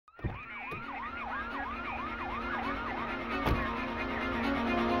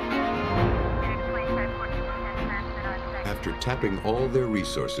After tapping all their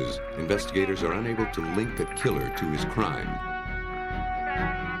resources, investigators are unable to link a killer to his crime.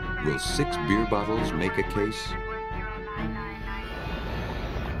 Will 6 beer bottles make a case?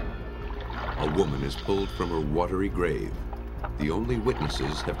 A woman is pulled from her watery grave. The only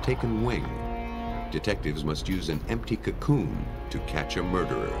witnesses have taken wing. Detectives must use an empty cocoon to catch a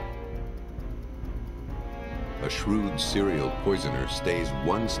murderer. A shrewd serial poisoner stays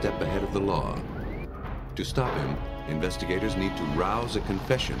one step ahead of the law. To stop him, investigators need to rouse a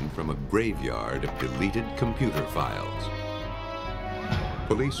confession from a graveyard of deleted computer files.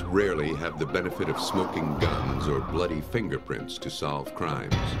 Police rarely have the benefit of smoking guns or bloody fingerprints to solve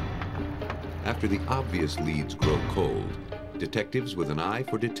crimes. After the obvious leads grow cold, detectives with an eye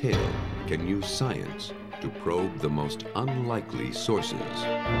for detail can use science to probe the most unlikely sources.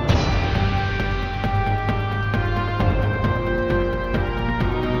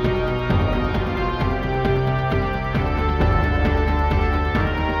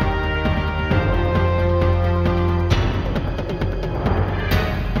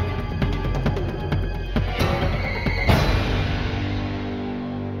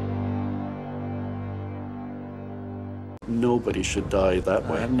 Nobody should die that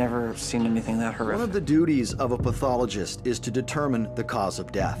way. I've never seen anything that horrific. One of the duties of a pathologist is to determine the cause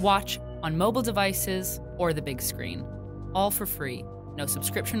of death. Watch on mobile devices or the big screen. All for free. No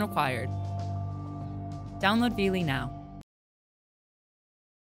subscription required. Download Veely now.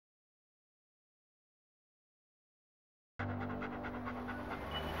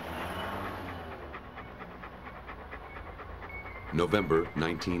 November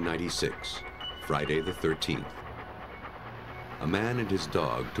 1996, Friday the 13th. A man and his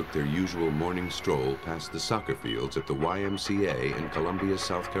dog took their usual morning stroll past the soccer fields at the YMCA in Columbia,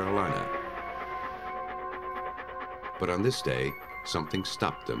 South Carolina. But on this day, something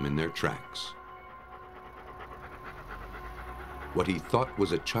stopped them in their tracks. What he thought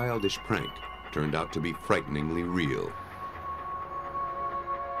was a childish prank turned out to be frighteningly real.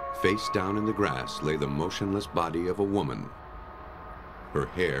 Face down in the grass lay the motionless body of a woman. Her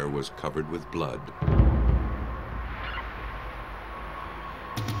hair was covered with blood.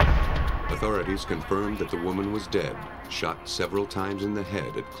 Authorities confirmed that the woman was dead, shot several times in the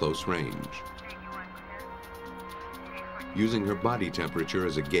head at close range. Using her body temperature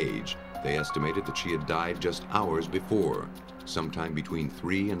as a gauge, they estimated that she had died just hours before, sometime between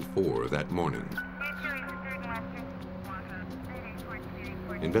 3 and 4 that morning.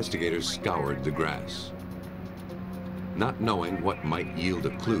 Investigators scoured the grass. Not knowing what might yield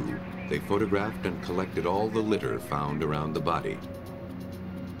a clue, they photographed and collected all the litter found around the body.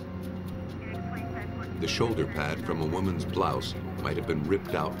 The shoulder pad from a woman's blouse might have been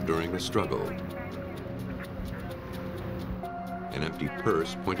ripped out during a struggle. An empty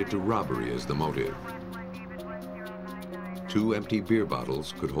purse pointed to robbery as the motive. 2 empty beer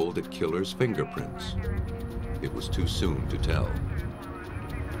bottles could hold a killer's fingerprints. It was too soon to tell.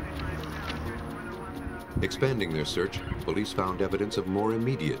 Expanding their search, police found evidence of more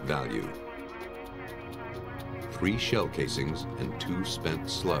immediate value. 3 shell casings and 2 spent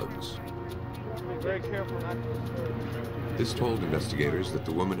slugs. Very careful not to disturb. This told investigators that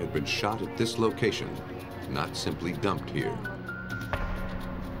the woman had been shot at this location, not simply dumped here.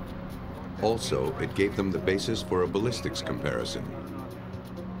 Also, it gave them the basis for a ballistics comparison.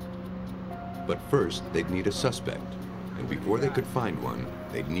 But first, they'd need a suspect, and before they could find one,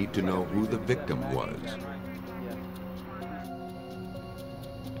 they'd need to know who the victim was.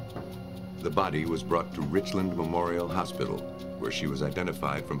 The body was brought to Richland Memorial Hospital, where she was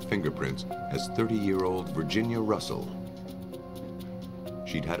identified from fingerprints as 30-year-old Virginia Russell.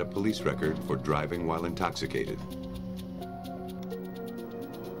 She'd had a police record for driving while intoxicated.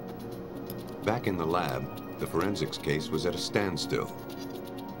 Back in the lab, the forensics case was at a standstill.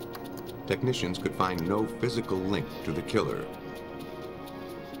 Technicians could find no physical link to the killer.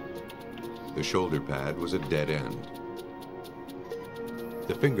 The shoulder pad was a dead end.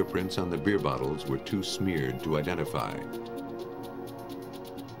 The fingerprints on the beer bottles were too smeared to identify.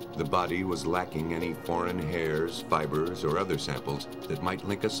 The body was lacking any foreign hairs, fibers, or other samples that might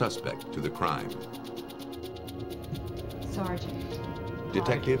link a suspect to the crime. Sergeant.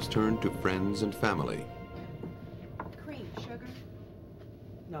 Detectives turned to friends and family. Cream, sugar?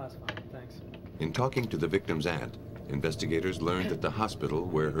 No, it's fine, thanks. In talking to the victim's aunt, investigators learned that the hospital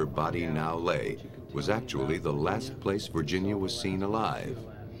where her body now lay was actually the last place Virginia was seen alive.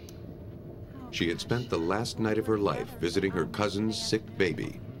 She had spent the last night of her life visiting her cousin's sick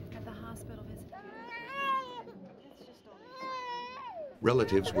baby.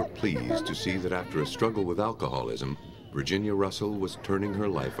 Relatives were pleased to see that after a struggle with alcoholism, Virginia Russell was turning her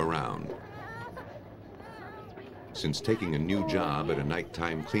life around. Since taking a new job at a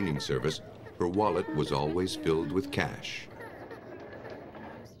nighttime cleaning service, her wallet was always filled with cash.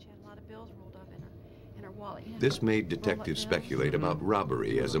 She had a lot of bills rolled up in her wallet. You know, This made roll-up detectives bills. speculate about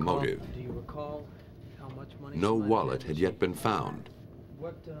robbery as a motive. Do you recall how much money? No she might have wallet had had when yet she- been found.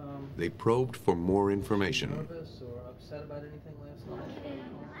 What, They probed for more information. nervous or upset about anything last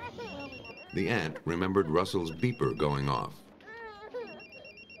night? The aunt remembered Russell's beeper going off.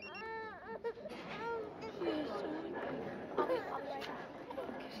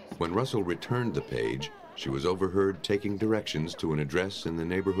 When Russell returned the page, she was overheard taking directions to an address in the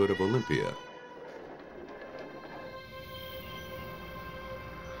neighborhood of Olympia.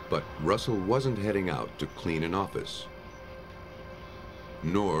 But Russell wasn't heading out to clean an office.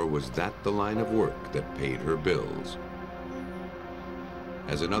 Nor was that the line of work that paid her bills.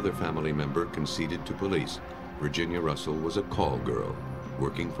 As another family member conceded to police, Virginia Russell was a call girl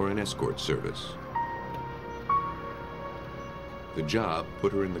working for an escort service. The job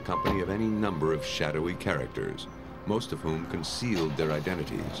put her in the company of any number of shadowy characters, most of whom concealed their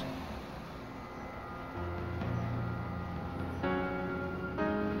identities.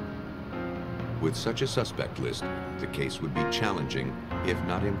 With such a suspect list, the case would be challenging, if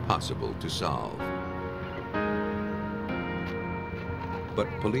not impossible, to solve. But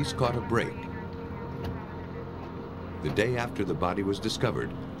police caught a break. The day after the body was discovered,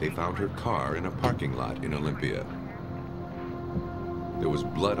 they found her car in a parking lot in Olympia. There was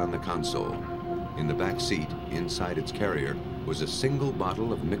blood on the console. In the back seat, inside its carrier, was a single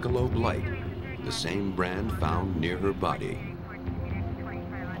bottle of Michelob Light, the same brand found near her body.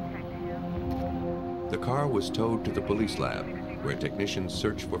 The car was towed to the police lab, where technicians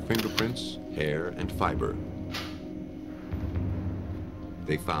searched for fingerprints, hair, and fiber.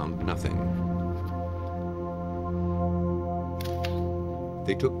 They found nothing.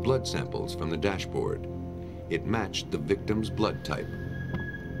 They took blood samples from the dashboard. It matched the victim's blood type.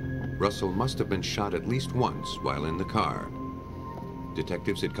 Russell must have been shot at least once while in the car.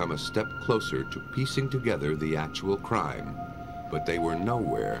 Detectives had come a step closer to piecing together the actual crime, but they were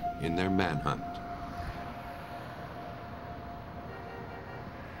nowhere in their manhunt.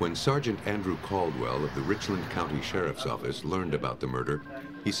 When Sergeant Andrew Caldwell of the Richland County Sheriff's Office learned about the murder,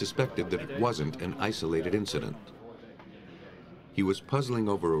 he suspected that it wasn't an isolated incident. He was puzzling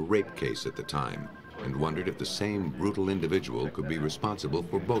over a rape case at the time and wondered if the same brutal individual could be responsible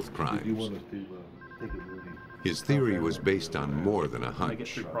for both crimes. His theory was based on more than a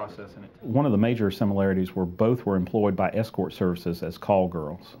hunch. One of the major similarities were both were employed by escort services as call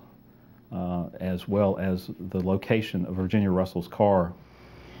girls, as well as the location of Virginia Russell's car.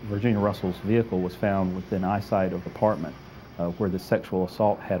 Virginia Russell's vehicle was found within eyesight of the apartment where the sexual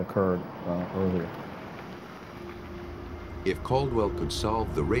assault had occurred earlier. If Caldwell could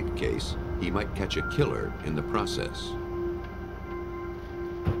solve the rape case, he might catch a killer in the process.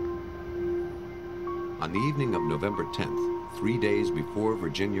 On the evening of November 10th, 3 days before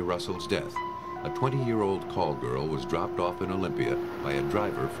Virginia Russell's death, a 20-year-old call girl was dropped off in Olympia by a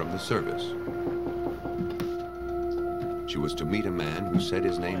driver from the service. She was to meet a man who said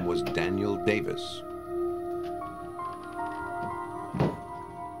his name was Daniel Davis.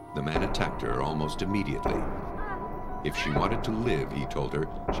 The man attacked her almost immediately. If she wanted to live, he told her,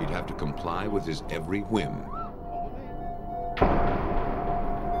 she'd have to comply with his every whim.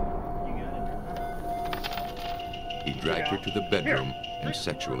 He dragged her to the bedroom and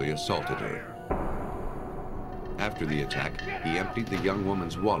sexually assaulted her. After the attack, he emptied the young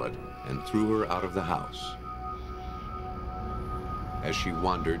woman's wallet and threw her out of the house. As she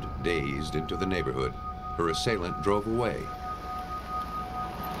wandered, dazed, into the neighborhood, her assailant drove away.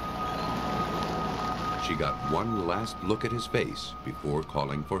 She got one last look at his face before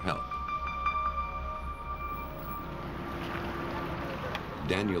calling for help.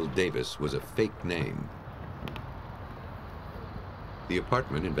 Daniel Davis was a fake name. The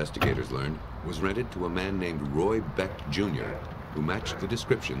apartment, investigators learned, was rented to a man named Roy Beck, Jr., who matched the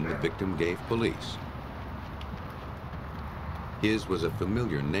description the victim gave police. His was a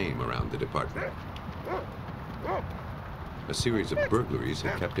familiar name around the department. A series of burglaries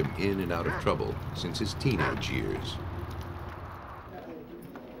had kept him in and out of trouble since his teenage years.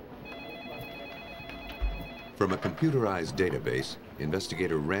 From a computerized database,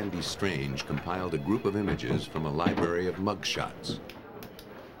 investigator Randy Strange compiled a group of images from a library of mugshots.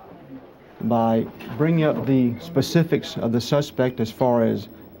 By bringing up the specifics of the suspect as far as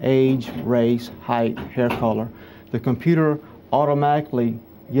age, race, height, hair color, the computer automatically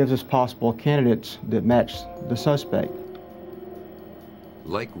gives us possible candidates that match the suspect.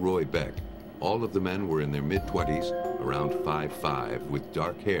 Like Roy Beck, all of the men were in their mid-20s, around 5'5", with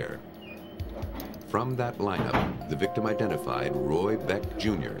dark hair. from that lineup, the victim identified Roy Beck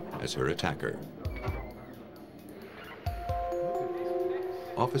Jr. as her attacker.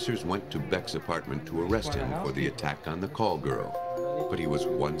 Officers went to Beck's apartment to arrest him for the attack on the call girl, but he was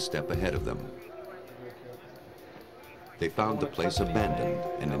one step ahead of them. They found the place abandoned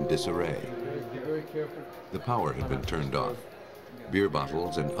and in disarray. The power had been turned off. Beer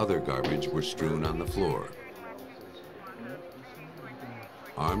bottles and other garbage were strewn on the floor.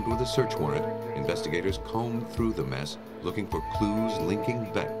 Armed with a search warrant, investigators combed through the mess, looking for clues linking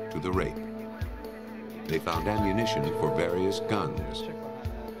Beck to the rape. They found ammunition for various guns.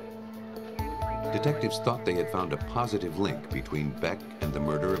 Detectives thought they had found a positive link between Beck and the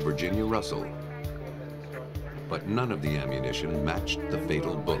murder of Virginia Russell, but none of the ammunition matched the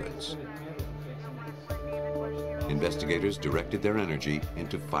fatal bullets. Investigators directed their energy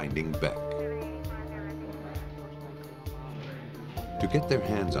into finding Beck. To get their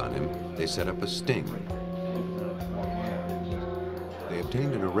hands on him, they set up a sting. They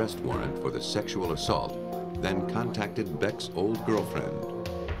obtained an arrest warrant for the sexual assault, then contacted Beck's old girlfriend.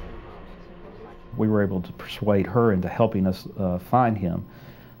 We were able to persuade her into helping us find him.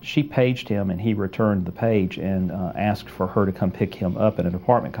 She paged him and he returned the page and asked for her to come pick him up at an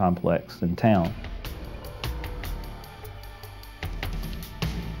apartment complex in town.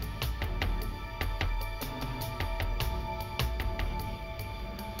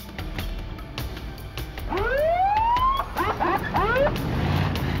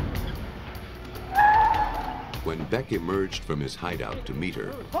 When Beck emerged from his hideout to meet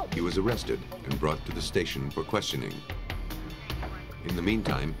her, he was arrested and brought to the station for questioning. In the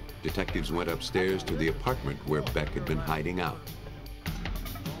meantime, detectives went upstairs to the apartment where Beck had been hiding out.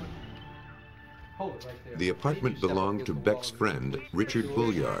 The apartment belonged to Beck's friend, Richard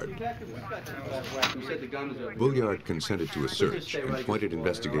Bulliard. Bulliard consented to a search and pointed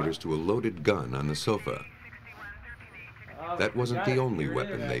investigators to a loaded gun on the sofa. That wasn't the only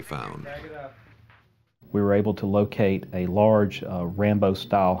weapon they found. We were able to locate a large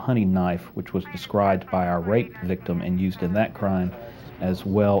Rambo-style hunting knife, which was described by our rape victim and used in that crime, as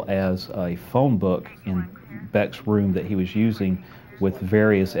well as a phone book in Beck's room that he was using with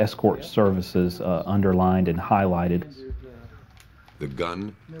various escort services underlined and highlighted. The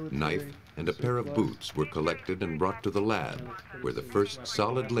gun, knife, and a pair of boots were collected and brought to the lab, where the first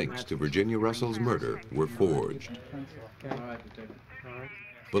solid links to Virginia Russell's murder were forged.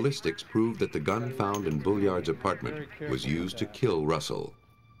 Ballistics proved that the gun found in Bulliard's apartment was used to kill Russell.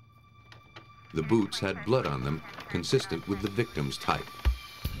 The boots had blood on them, consistent with the victim's type.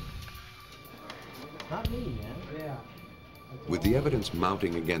 With the evidence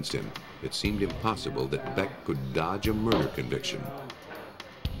mounting against him, it seemed impossible that Beck could dodge a murder conviction.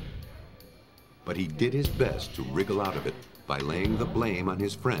 But he did his best to wriggle out of it by laying the blame on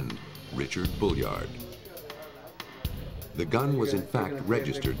his friend, Richard Bulliard. The gun was in fact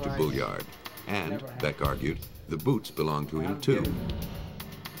registered to Bulliard, and, Beck argued, the boots belonged to him too.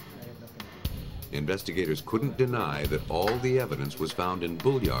 Investigators couldn't deny that all the evidence was found in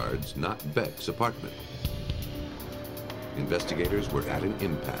Bulliard's, not Beck's, apartment. Investigators were at an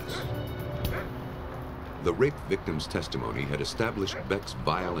impasse. The rape victim's testimony had established Beck's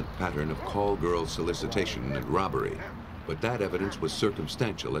violent pattern of call girl solicitation and robbery, but that evidence was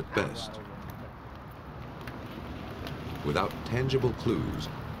circumstantial at best. Without tangible clues,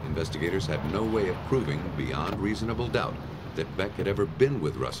 investigators had no way of proving beyond reasonable doubt that Beck had ever been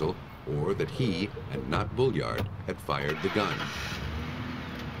with Russell or that he, and not Bulliard, had fired the gun.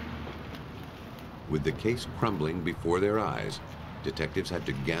 With the case crumbling before their eyes, detectives had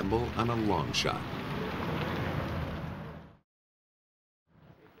to gamble on a long shot.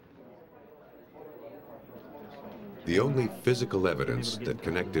 The only physical evidence that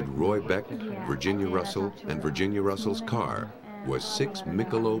connected Roy Beck, Virginia Russell, and Virginia Russell's car was 6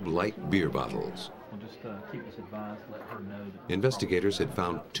 Michelob Light beer bottles. Investigators had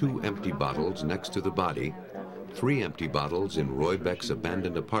found 2 empty bottles next to the body, 3 empty bottles in Roy Beck's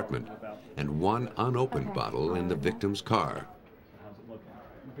abandoned apartment, and 1 unopened bottle in the victim's car.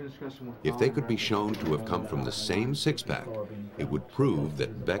 If they could be shown to have come from the same six-pack, it would prove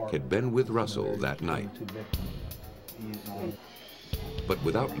that Beck had been with Russell that night. But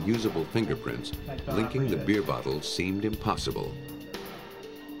without usable fingerprints, linking the beer bottles seemed impossible.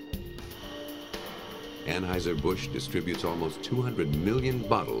 Anheuser-Busch distributes almost 200 million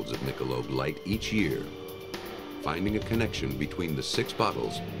bottles of Michelob Light each year. Finding a connection between the 6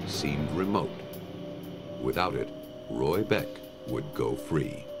 bottles seemed remote. Without it, Roy Beck would go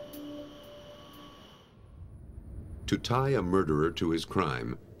free. To tie a murderer to his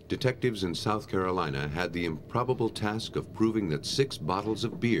crime, detectives in South Carolina had the improbable task of proving that 6 bottles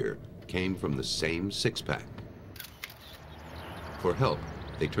of beer came from the same six-pack. For help,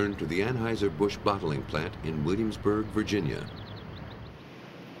 they turned to the Anheuser-Busch bottling plant in Williamsburg, Virginia.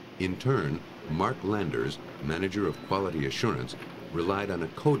 In turn, Mark Landers, manager of quality assurance, relied on a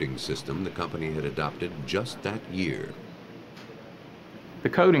coding system the company had adopted just that year. The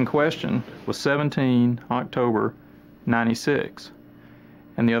code in question was 17 October 96,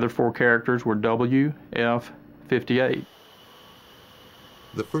 and the other four characters were WF58.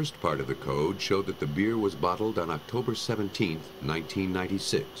 The first part of the code showed that the beer was bottled on October 17,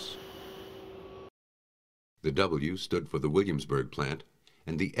 1996. The W stood for the Williamsburg plant,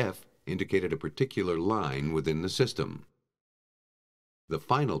 and the F indicated a particular line within the system. The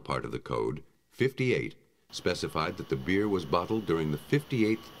final part of the code, 58, specified that the beer was bottled during the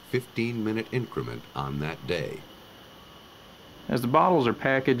 58th 15-minute increment on that day. As the bottles are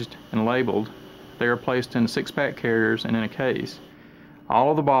packaged and labeled, they are placed in six-pack carriers and in a case.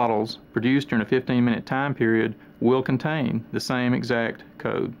 All of the bottles produced during a 15-minute time period will contain the same exact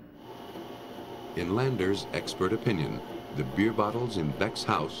code. In Landers' expert opinion, the beer bottles in Beck's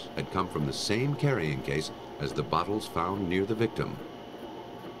house had come from the same carrying case as the bottles found near the victim.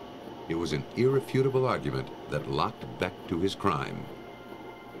 It was an irrefutable argument that locked Beck to his crime.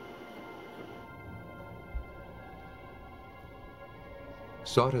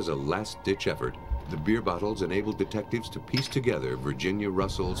 Sought as a last-ditch effort, the beer bottles enabled detectives to piece together Virginia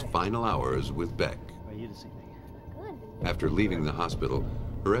Russell's final hours with Beck. After leaving the hospital,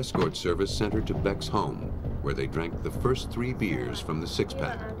 her escort service sent her to Beck's home, where they drank the first 3 beers from the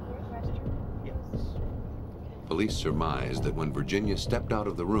six-pack. Police surmised that when Virginia stepped out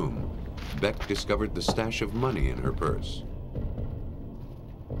of the room, Beck discovered the stash of money in her purse.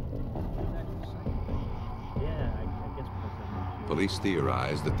 Police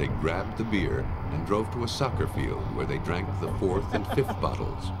theorized that they grabbed the beer and drove to a soccer field where they drank the 4th and 5th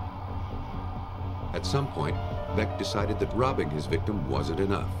bottles. At some point, Beck decided that robbing his victim wasn't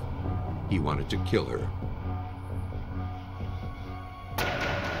enough. He wanted to kill her.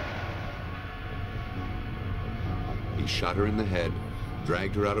 He shot her in the head,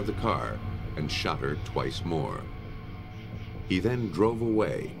 dragged her out of the car, and shot her twice more. He then drove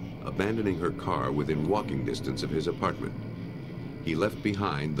away, abandoning her car within walking distance of his apartment. He left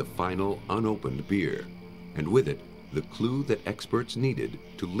behind the final unopened beer, and with it, the clue that experts needed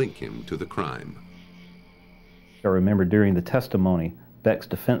to link him to the crime. I remember during the testimony, Beck's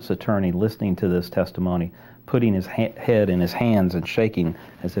defense attorney listening to this testimony, putting his head in his hands and shaking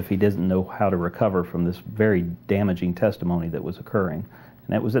as if he didn't know how to recover from this very damaging testimony that was occurring.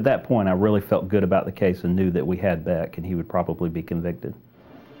 And it was at that point I really felt good about the case and knew that we had Beck and he would probably be convicted.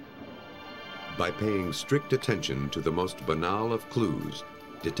 By paying strict attention to the most banal of clues,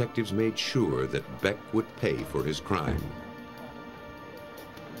 detectives made sure that Beck would pay for his crime.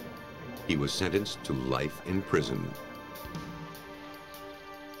 He was sentenced to life in prison.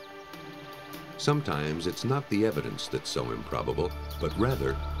 Sometimes it's not the evidence that's so improbable, but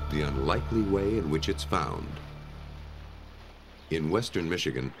rather the unlikely way in which it's found. In western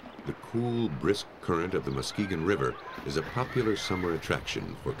Michigan, the cool, brisk current of the Muskegon River is a popular summer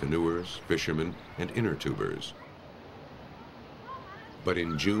attraction for canoers, fishermen, and inner tubers. But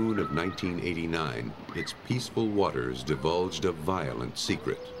in June of 1989, its peaceful waters divulged a violent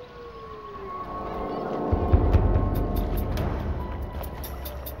secret.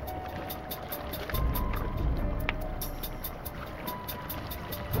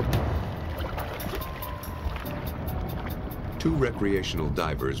 Two recreational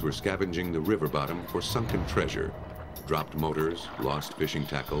divers were scavenging the river bottom for sunken treasure, dropped motors, lost fishing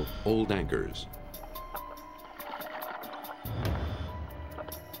tackle, old anchors.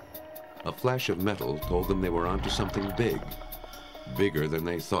 A flash of metal told them they were onto something big, bigger than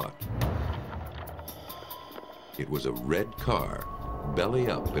they thought. It was a red car,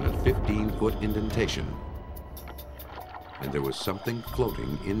 belly up in a 15-foot indentation, and there was something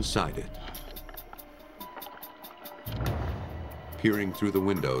floating inside it. Peering through the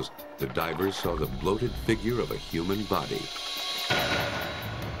windows, the divers saw the bloated figure of a human body.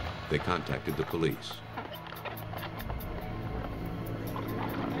 They contacted the police.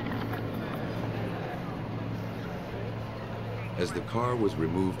 As the car was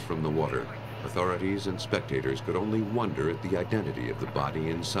removed from the water, authorities and spectators could only wonder at the identity of the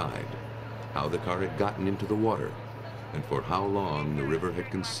body inside, how the car had gotten into the water, and for how long the river had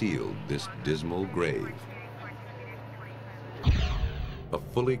concealed this dismal grave. A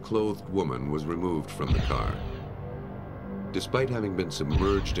fully clothed woman was removed from the car. Despite having been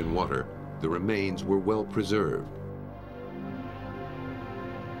submerged in water, the remains were well preserved.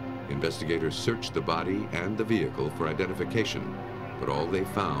 Investigators searched the body and the vehicle for identification, but all they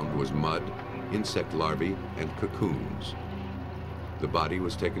found was mud, insect larvae, and cocoons. The body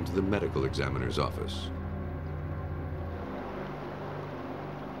was taken to the medical examiner's office.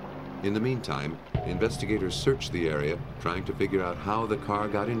 In the meantime, investigators searched the area, trying to figure out how the car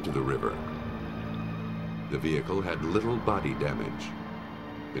got into the river. The vehicle had little body damage.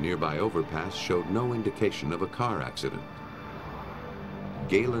 The nearby overpass showed no indication of a car accident.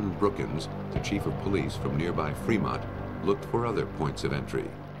 Galen Brookins, the chief of police from nearby Fremont, looked for other points of entry.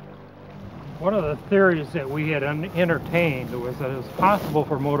 One of the theories that we had entertained was that it was possible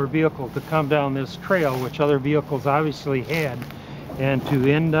for motor vehicles to come down this trail, which other vehicles obviously had, and to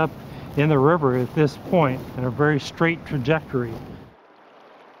end up in the river at this point in a very straight trajectory.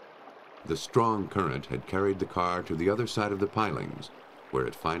 The strong current had carried the car to the other side of the pilings, where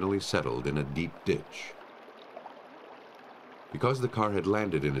it finally settled in a deep ditch. Because the car had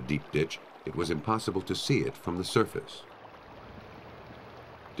landed in a deep ditch, it was impossible to see it from the surface.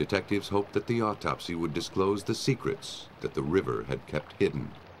 Detectives hoped that the autopsy would disclose the secrets that the river had kept hidden.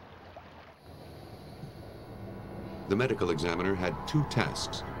 The medical examiner had two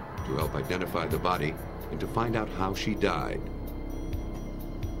tasks: to help identify the body and to find out how she died.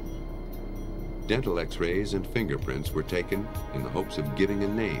 Dental x-rays and fingerprints were taken in the hopes of giving a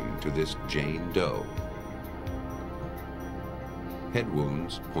name to this Jane Doe. Head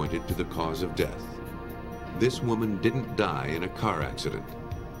wounds pointed to the cause of death. This woman didn't die in a car accident.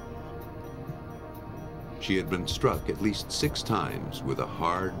 She had been struck at least 6 times with a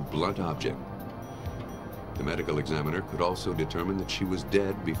hard, blunt object. The medical examiner could also determine that she was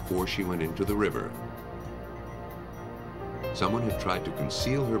dead before she went into the river. Someone had tried to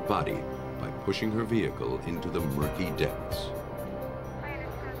conceal her body by pushing her vehicle into the murky depths.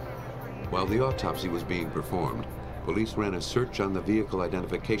 While the autopsy was being performed, police ran a search on the vehicle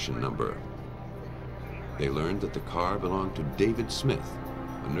identification number. They learned that the car belonged to David Smith,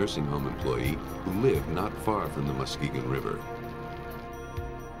 a nursing home employee who lived not far from the Muskegon River.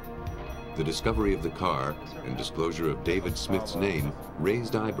 The discovery of the car and disclosure of David Smith's name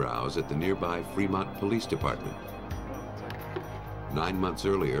raised eyebrows at the nearby Fremont Police Department. 9 months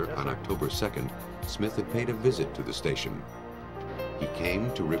earlier, on October 2nd, Smith had paid a visit to the station. He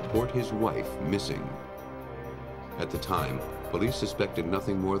came to report his wife missing. At the time, police suspected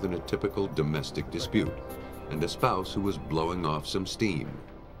nothing more than a typical domestic dispute and a spouse who was blowing off some steam.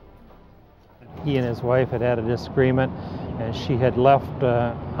 He and his wife had had a disagreement, and she had left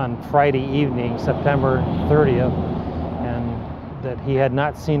on Friday evening, September 30th, and that he had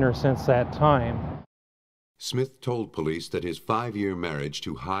not seen her since that time. Smith told police that his 5-year marriage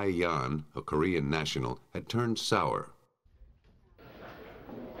to Hai Yan, a Korean national, had turned sour.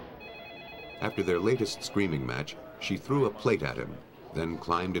 After their latest screaming match, she threw a plate at him, then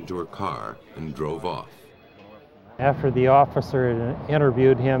climbed into her car and drove off. After the officer had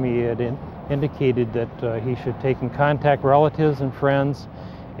interviewed him, he had indicated that he should take and contact relatives and friends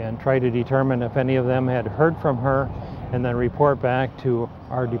and try to determine if any of them had heard from her, and then report back to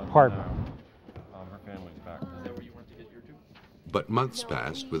our department. But months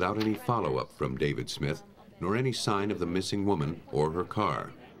passed without any follow-up from David Smith, nor any sign of the missing woman or her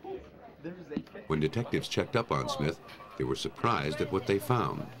car. When detectives checked up on Smith, they were surprised at what they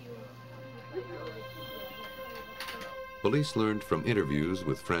found. Police learned from interviews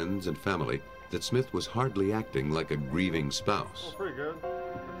with friends and family that Smith was hardly acting like a grieving spouse.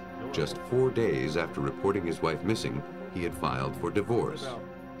 Just 4 days after reporting his wife missing, he had filed for divorce.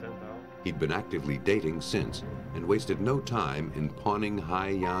 He'd been actively dating since and wasted no time in pawning Hai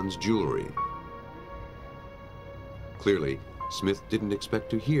Yan's jewelry. Clearly, Smith didn't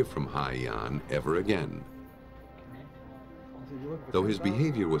expect to hear from Hai Yan ever again. Though his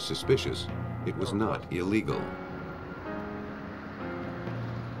behavior was suspicious, it was not illegal.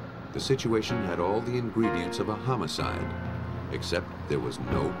 The situation had all the ingredients of a homicide, except there was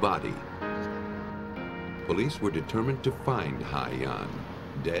no body. Police were determined to find Hai Yan,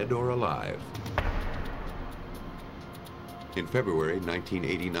 dead or alive. In February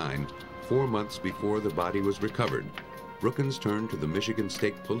 1989, 4 months before the body was recovered, Brookins turned to the Michigan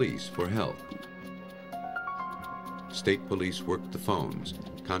State Police for help. State police worked the phones,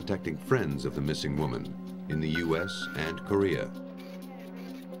 contacting friends of the missing woman in the U.S. and Korea.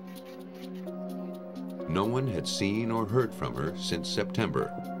 No one had seen or heard from her since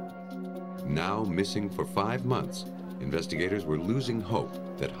September. Now missing for 5 months, investigators were losing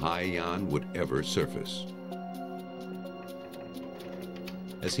hope that Hai Yan would ever surface.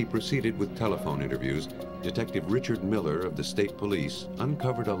 As he proceeded with telephone interviews, Detective Richard Miller of the State Police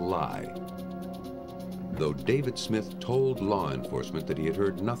uncovered a lie. Though David Smith told law enforcement that he had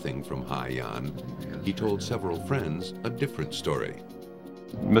heard nothing from High-Yan, he told several friends a different story.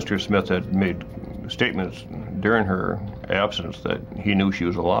 Mr. Smith had made statements during her absence that he knew she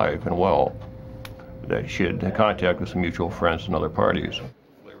was alive and well, that she had contact with some mutual friends and other parties.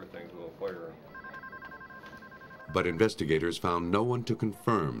 But investigators found no one to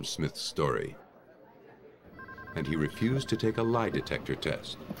confirm Smith's story, and he refused to take a lie detector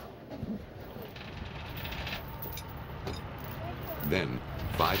test. Then,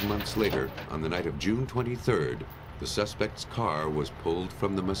 5 months later, on the night of June 23rd, the suspect's car was pulled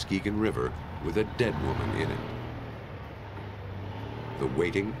from the Muskegon River with a dead woman in it. The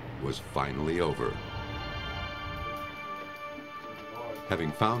waiting was finally over.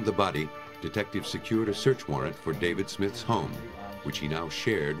 Having found the body, detectives secured a search warrant for David Smith's home, which he now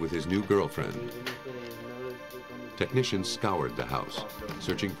shared with his new girlfriend. Technicians scoured the house,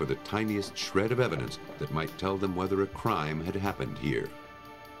 searching for the tiniest shred of evidence that might tell them whether a crime had happened here.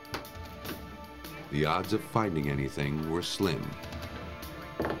 The odds of finding anything were slim.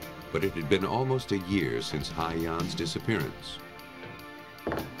 But it had been almost a year since High-Yan's disappearance,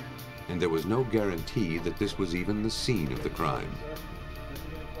 and there was no guarantee that this was even the scene of the crime.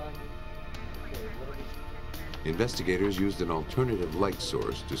 Investigators used an alternative light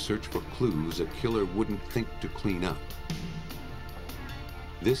source to search for clues a killer wouldn't think to clean up.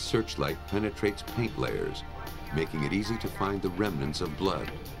 This searchlight penetrates paint layers, making it easy to find the remnants of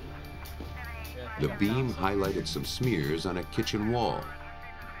blood. The beam highlighted some smears on a kitchen wall,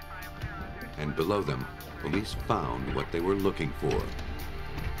 and below them, police found what they were looking for.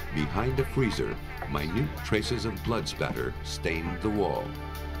 Behind a freezer, minute traces of blood spatter stained the wall.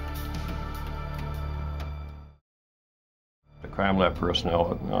 The crime lab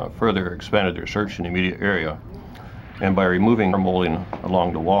personnel further expanded their search in the immediate area, and by removing molding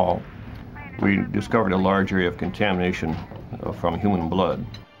along the wall, we discovered a large area of contamination from human blood.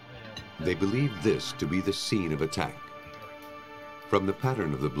 They believed this to be the scene of attack. From the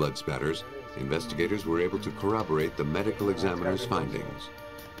pattern of the blood spatters, investigators were able to corroborate the medical examiner's findings.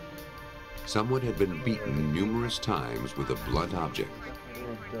 Someone had been beaten numerous times with a blunt object.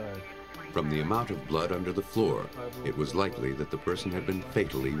 From the amount of blood under the floor, it was likely that the person had been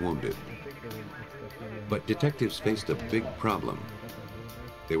fatally wounded. But detectives faced a big problem.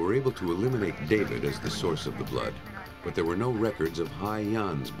 They were able to eliminate David as the source of the blood, but there were no records of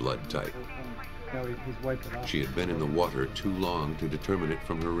High-Yan's blood type. She had been in the water too long to determine it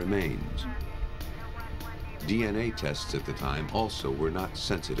from her remains. DNA tests at the time also were not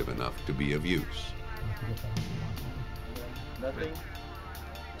sensitive enough to be of use.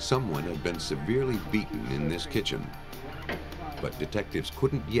 Someone had been severely beaten in this kitchen, but detectives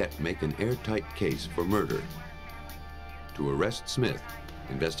couldn't yet make an airtight case for murder. To arrest Smith,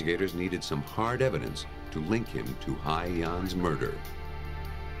 investigators needed some hard evidence to link him to High-Yan's murder.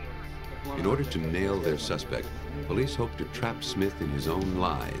 In order to nail their suspect, police hoped to trap Smith in his own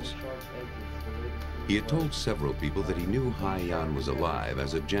lies. He had told several people that he knew High-Yan was alive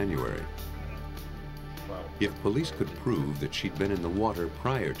as of January. If police could prove that she'd been in the water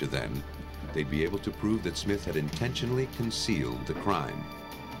prior to then, they'd be able to prove that Smith had intentionally concealed the crime.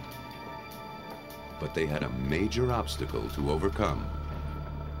 But they had a major obstacle to overcome.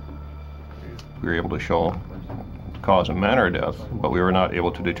 We were able to show the cause and manner of death, but we were not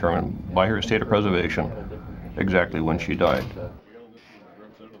able to determine by her state of preservation exactly when she died.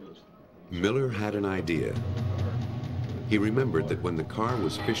 Miller had an idea. He remembered that when the car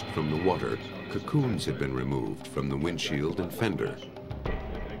was fished from the water, cocoons had been removed from the windshield and fender.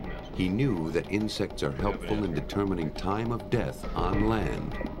 He knew that insects are helpful in determining time of death on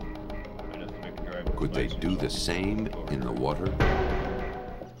land. Could they do the same in the water?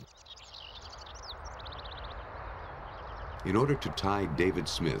 In order to tie David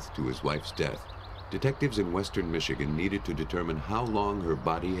Smith to his wife's death, detectives in western Michigan needed to determine how long her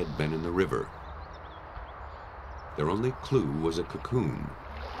body had been in the river. Their only clue was a cocoon.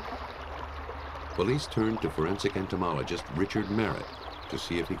 Police turned to forensic entomologist Richard Merritt to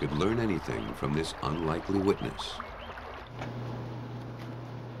see if he could learn anything from this unlikely witness.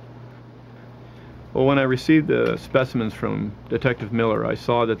 Well, when I received the specimens from Detective Miller, I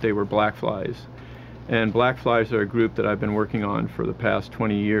saw that they were black flies. And black flies are a group that I've been working on for the past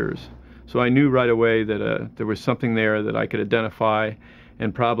 20 years. So I knew right away that there was something there that I could identify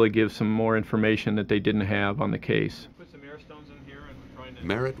and probably give some more information that they didn't have on the case.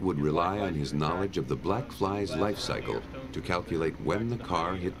 Merritt would rely on his knowledge of the black fly's life cycle to calculate when the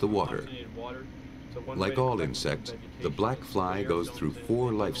car hit the water. Like all insects, the black fly goes through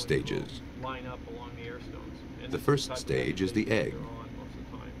 4 life stages. The first stage is the egg.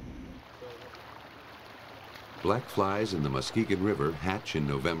 Black flies in the Muskegon River hatch in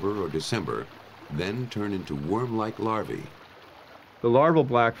November or December, then turn into worm-like larvae. The larval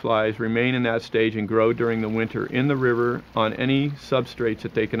black flies remain in that stage and grow during the winter in the river on any substrates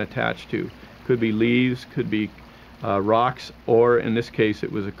that they can attach to. Could be leaves, could be rocks, or in this case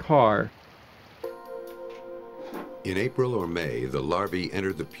it was a car. In April or May, the larvae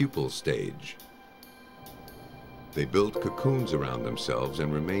enter the pupal stage. They build cocoons around themselves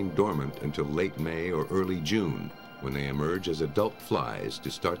and remain dormant until late May or early June, when they emerge as adult flies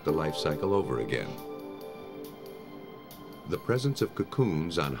to start the life cycle over again. The presence of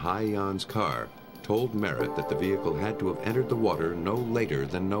cocoons on Hai Yan's car told Merritt that the vehicle had to have entered the water no later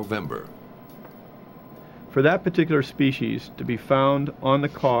than November. For that particular species to be found on the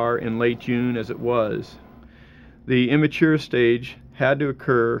car in late June as it was, the immature stage had to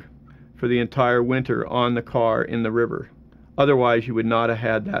occur for the entire winter on the car in the river. Otherwise, you would not have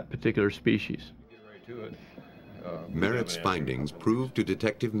had that particular species. Merritt's findings proved to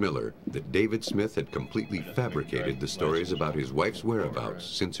Detective Miller that David Smith had completely fabricated the stories about his wife's whereabouts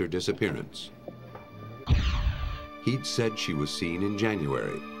since her disappearance. He'd said she was seen in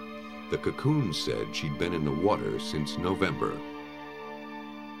January. The cocoons said she'd been in the water since November.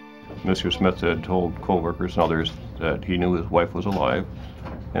 Mr. Smith had told co-workers and others that he knew his wife was alive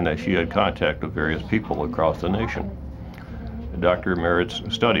and that she had contact with various people across the nation. Dr. Merritt's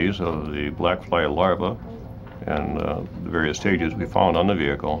studies of the black fly larva and the various stages we found on the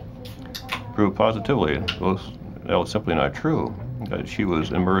vehicle proved positively that was simply not true, that she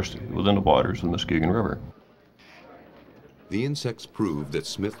was immersed within the waters of the Muskegon River. The insects proved that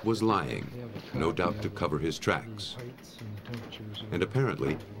Smith was lying, no doubt to cover his tracks. And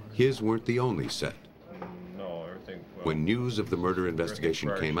apparently, his weren't the only set. When news of the murder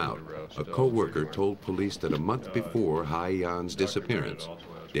investigation came out, a co-worker told police that a month before Hai Yan's disappearance,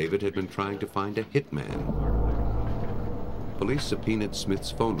 David had been trying to find a hitman. Police subpoenaed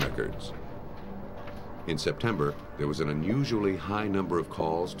Smith's phone records. In September, there was an unusually high number of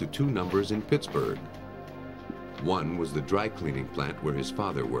calls to two numbers in Pittsburgh. One was the dry cleaning plant where his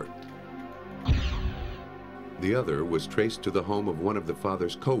father worked. The other was traced to the home of one of the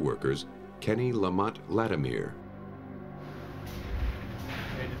father's co-workers, Kenny Lamont Latimer.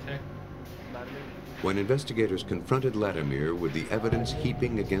 When investigators confronted Latimer with the evidence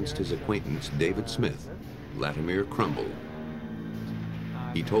heaping against his acquaintance, David Smith, Latimer crumbled.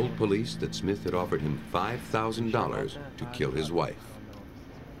 He told police that Smith had offered him $5,000 to kill his wife.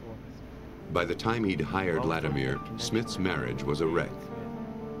 By the time he'd hired Latimer, Smith's marriage was a wreck.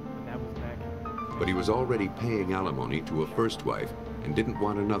 But he was already paying alimony to a first wife and didn't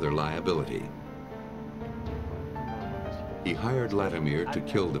want another liability. He hired Latimer to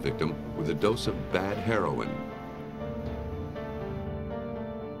kill the victim with a dose of bad heroin.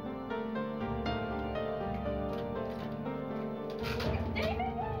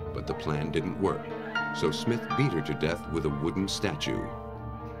 But the plan didn't work, so Smith beat her to death with a wooden statue.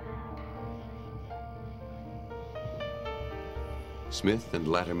 Smith and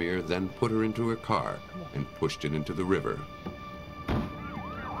Latimer then put her into her car and pushed it into the river.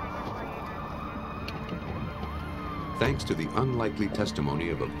 Thanks to the unlikely testimony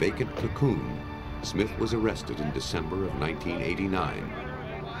of a vacant cocoon, Smith was arrested in December of 1989.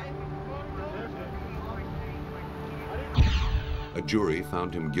 A jury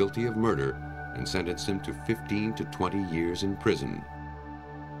found him guilty of murder and sentenced him to 15 to 20 years in prison.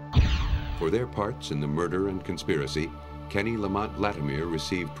 For their parts in the murder and conspiracy, Kenny Lamont Latimer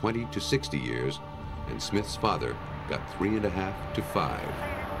received 20 to 60 years, and Smith's father got 3.5 to 5.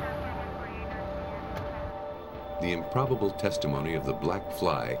 The improbable testimony of the black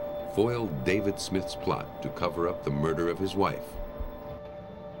fly foiled David Smith's plot to cover up the murder of his wife.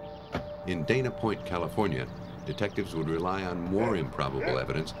 In Dana Point, California, detectives would rely on more improbable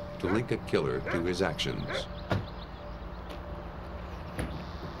evidence to link a killer to his actions.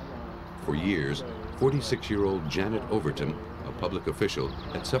 For years, 46-year-old Janet Overton, a public official,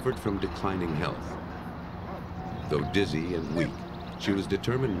 had suffered from declining health. Though dizzy and weak, she was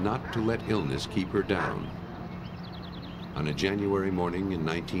determined not to let illness keep her down. On a January morning in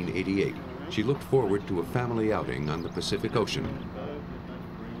 1988, she looked forward to a family outing on the Pacific Ocean.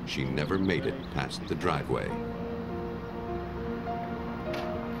 She never made it past the driveway.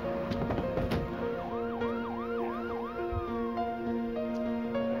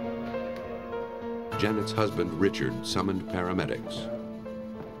 Janet's husband, Richard, summoned paramedics.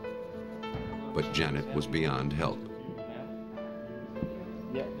 But Janet was beyond help.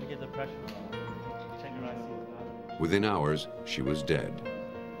 Within hours, she was dead.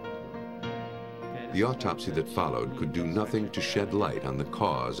 The autopsy that followed could do nothing to shed light on the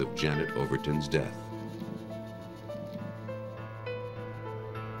cause of Janet Overton's death.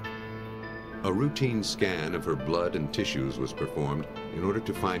 A routine scan of her blood and tissues was performed in order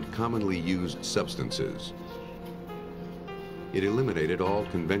to find commonly used substances. It eliminated all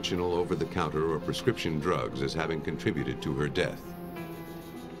conventional over-the-counter or prescription drugs as having contributed to her death.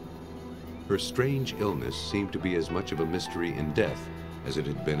 Her strange illness seemed to be as much of a mystery in death as it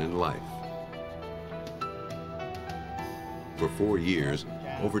had been in life. For 4 years,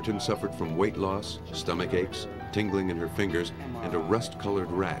 Overton suffered from weight loss, stomach aches, tingling in her fingers, and a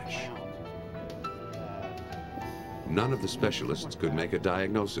rust-colored rash. None of the specialists could make a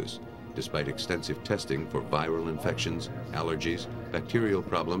diagnosis, despite extensive testing for viral infections, allergies, bacterial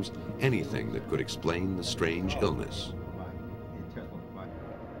problems, anything that could explain the strange illness.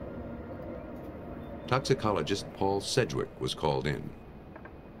 Toxicologist Paul Sedgwick was called in.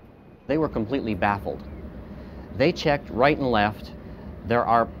 They were completely baffled. They checked right and left. There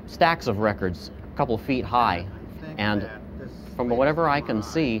are stacks of records a couple feet high, and from whatever I can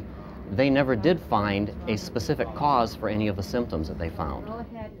see, they never did find a specific cause for any of the symptoms that they found.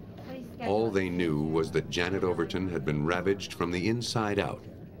 All they knew was that Janet Overton had been ravaged from the inside out.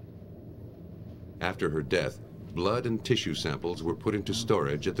 After her death, blood and tissue samples were put into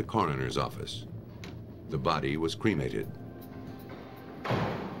storage at the coroner's office. The body was cremated.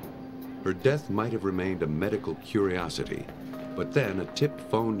 Her death might have remained a medical curiosity, but then a tip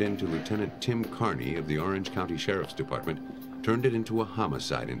phoned in to Lieutenant Tim Carney of the Orange County Sheriff's Department turned it into a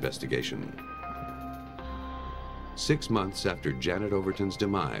homicide investigation. 6 months after Janet Overton's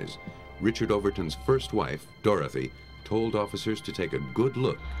demise, Richard Overton's first wife, Dorothy, told officers to take a good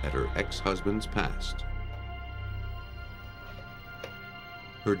look at her ex-husband's past.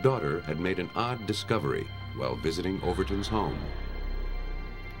 Her daughter had made an odd discovery while visiting Overton's home.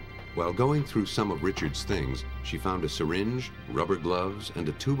 While going through some of Richard's things, she found a syringe, rubber gloves, and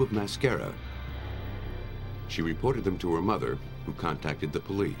a tube of mascara. She reported them to her mother, who contacted the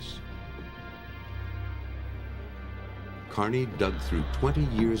police. Carney dug through 20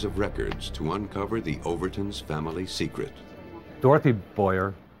 years of records to uncover the Overton's family secret. Dorothy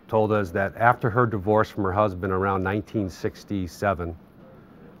Boyer told us that after her divorce from her husband around 1967,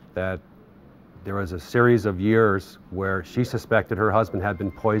 that there was a series of years where she suspected her husband had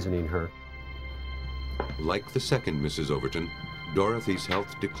been poisoning her. Like the second Mrs. Overton, Dorothy's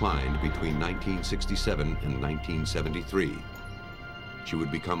health declined between 1967 and 1973. She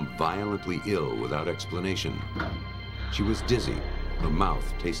would become violently ill without explanation. She was dizzy. Her mouth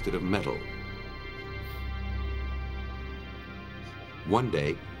tasted of metal. One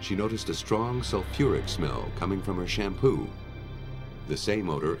day, she noticed a strong sulfuric smell coming from her shampoo. The same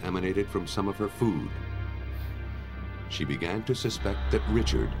odor emanated from some of her food. She began to suspect that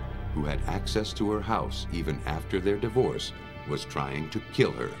Richard, who had access to her house even after their divorce, was trying to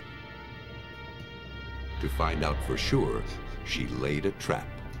kill her. To find out for sure, she laid a trap.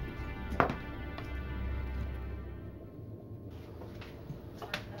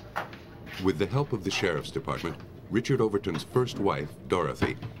 With the help of the Sheriff's Department, Richard Overton's first wife,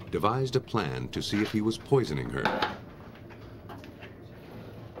 Dorothy, devised a plan to see if he was poisoning her.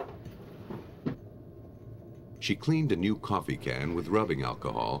 She cleaned a new coffee can with rubbing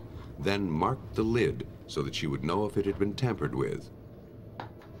alcohol, then marked the lid so that she would know if it had been tampered with.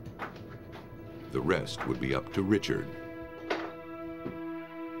 The rest would be up to Richard.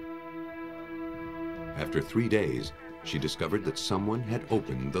 After 3 days, she discovered that someone had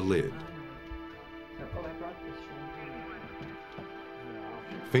opened the lid.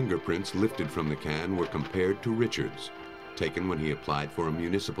 Fingerprints lifted from the can were compared to Richard's, taken when he applied for a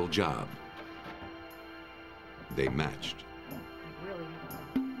municipal job. They matched.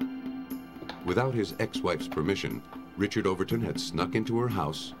 Without his ex-wife's permission, Richard Overton had snuck into her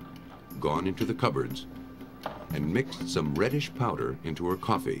house, gone into the cupboards, and mixed some reddish powder into her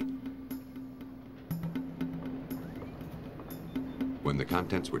coffee. When the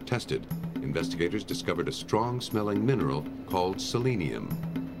contents were tested, investigators discovered a strong-smelling mineral called selenium.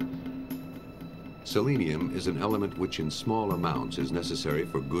 Selenium is an element which in small amounts is necessary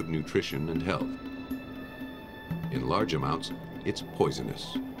for good nutrition and health. In large amounts, it's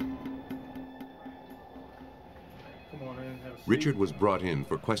poisonous. Richard was brought in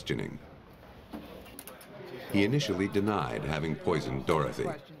for questioning. He initially denied having poisoned Dorothy,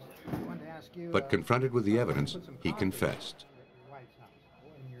 but confronted with the evidence, he confessed.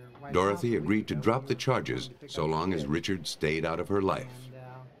 Dorothy agreed to drop the charges so long as Richard stayed out of her life.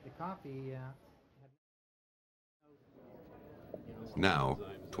 Now,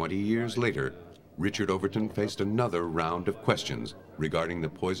 20 years later, Richard Overton faced another round of questions regarding the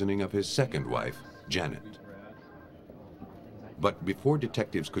poisoning of his second wife, Janet. But before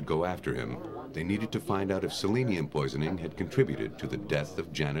detectives could go after him, they needed to find out if selenium poisoning had contributed to the death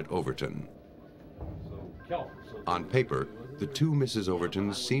of Janet Overton. On paper, the two Mrs.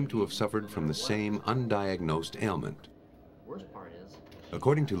 Overtons seem to have suffered from the same undiagnosed ailment.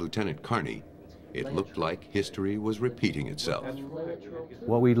 According to Lieutenant Carney, it looked like history was repeating itself.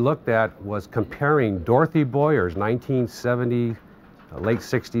 What we looked at was comparing Dorothy Boyer's 1970, late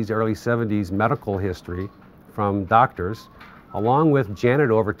 60s, early 70s medical history from doctors, along with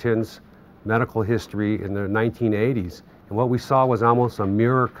Janet Overton's medical history in the 1980s. And what we saw was almost a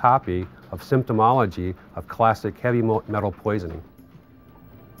mirror copy of symptomology of classic heavy metal poisoning.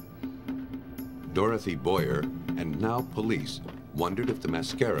 Dorothy Boyer, and now police, wondered if the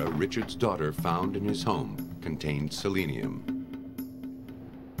mascara Richard's daughter found in his home contained selenium.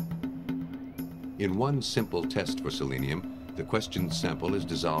 In one simple test for selenium, the questioned sample is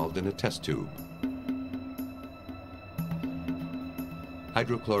dissolved in a test tube.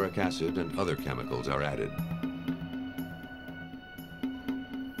 Hydrochloric acid and other chemicals are added.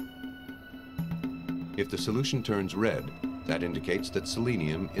 If the solution turns red, that indicates that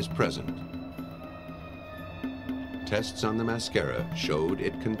selenium is present. Tests on the mascara showed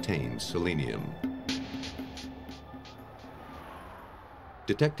it contained selenium.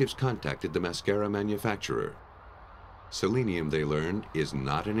 Detectives contacted the mascara manufacturer. Selenium, they learned, is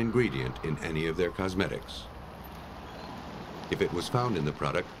not an ingredient in any of their cosmetics. If it was found in the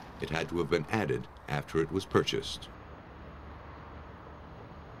product, it had to have been added after it was purchased.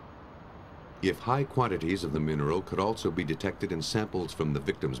 If high quantities of the mineral could also be detected in samples from the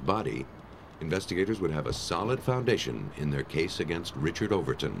victim's body, investigators would have a solid foundation in their case against Richard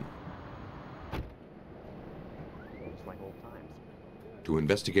Overton. To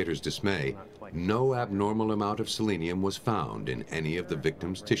investigators' dismay, no abnormal amount of selenium was found in any of the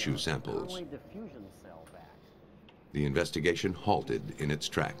victim's tissue samples. The investigation halted in its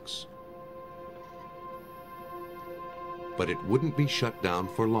tracks. But it wouldn't be shut down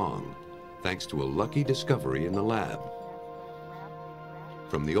for long, thanks to a lucky discovery in the lab.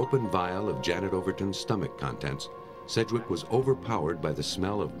 From the open vial of Janet Overton's stomach contents, Sedgwick was overpowered by the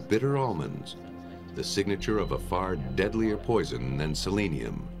smell of bitter almonds, the signature of a far deadlier poison than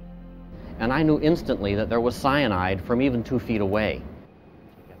selenium. And I knew instantly that there was cyanide from even 2 feet away.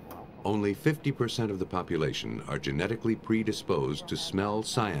 Only 50% of the population are genetically predisposed to smell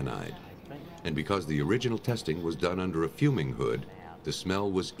cyanide. And because the original testing was done under a fuming hood, the smell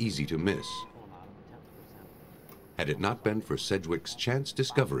was easy to miss. Had it not been for Sedgwick's chance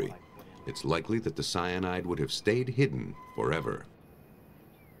discovery, it's likely that the cyanide would have stayed hidden forever.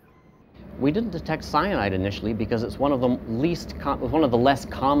 We didn't detect cyanide initially because it's one of the less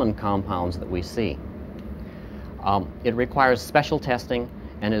common compounds that we see. It requires special testing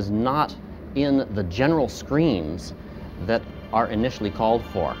and is not in the general screens that are initially called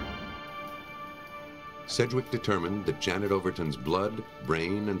for. Sedgwick determined that Janet Overton's blood,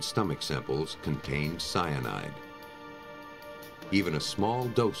 brain, and stomach samples contained cyanide. Even a small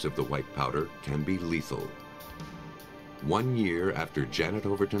dose of the white powder can be lethal. 1 year after Janet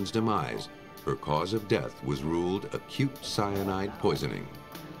Overton's demise, her cause of death was ruled acute cyanide poisoning.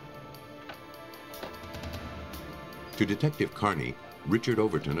 To Detective Carney, Richard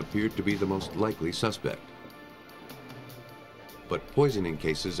Overton appeared to be the most likely suspect. But poisoning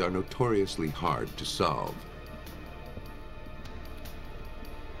cases are notoriously hard to solve.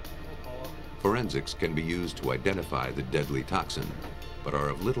 Forensics can be used to identify the deadly toxin, but are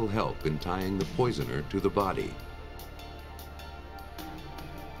of little help in tying the poisoner to the body.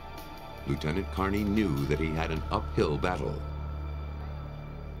 Lieutenant Carney knew that he had an uphill battle.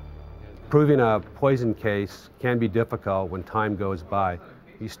 Proving a poison case can be difficult when time goes by.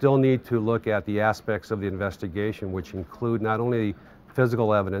 You still need to look at the aspects of the investigation, which include not only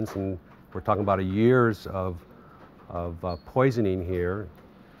physical evidence, and we're talking about years of poisoning here,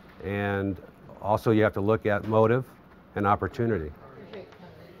 and also you have to look at motive and opportunity.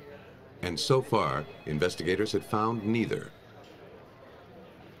 And so far, investigators had found neither.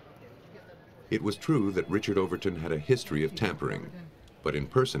 It was true that Richard Overton had a history of tampering, but in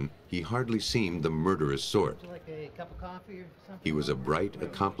person, he hardly seemed the murderous sort. He was a bright,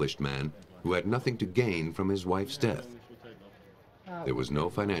 accomplished man who had nothing to gain from his wife's death. There was no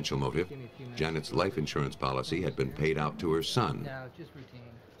financial motive. Janet's life insurance policy had been paid out to her son.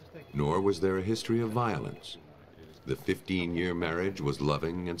 Nor was there a history of violence. The 15-year marriage was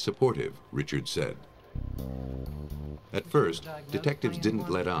loving and supportive, Richard said. At first, detectives didn't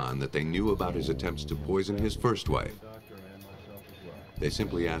let on that they knew about his attempts to poison his first wife. They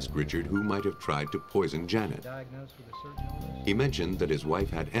simply asked Richard who might have tried to poison Janet. He mentioned that his wife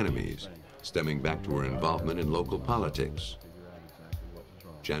had enemies, stemming back to her involvement in local politics.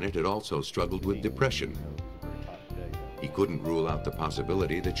 Janet had also struggled with depression. He couldn't rule out the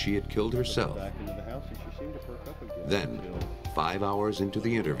possibility that she had killed herself. Then, 5 hours into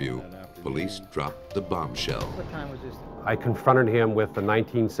the interview, police dropped the bombshell. What time was this? I confronted him with the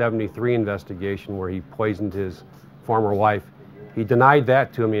 1973 investigation where he poisoned his former wife. He denied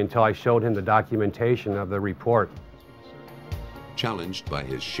that to me until I showed him the documentation of the report. Challenged by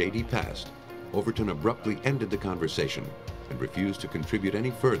his shady past, Overton abruptly ended the conversation and refused to contribute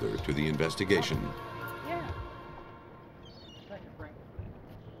any further to the investigation.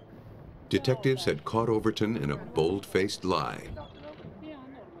 Detectives had caught Overton in a bold-faced lie.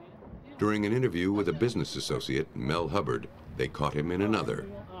 During an interview with a business associate, Mel Hubbard, they caught him in another.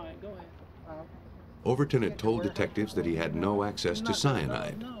 Overton had told detectives that he had no access to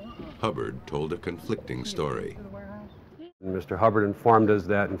cyanide. Hubbard told a conflicting story. Mr. Hubbard informed us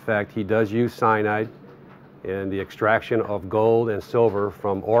that, in fact, he does use cyanide in the extraction of gold and silver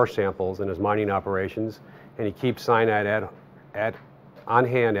from ore samples in his mining operations, and he keeps cyanide on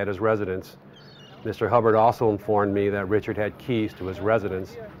hand at his residence. Mr. Hubbard also informed me that Richard had keys to his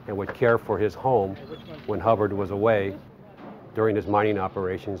residence and would care for his home when Hubbard was away during his mining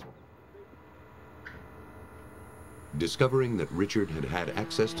operations. Discovering that Richard had had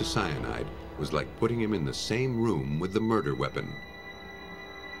access to cyanide was like putting him in the same room with the murder weapon.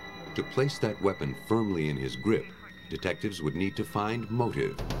 To place that weapon firmly in his grip, detectives would need to find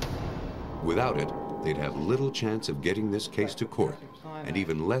motive. Without it, they'd have little chance of getting this case to court, and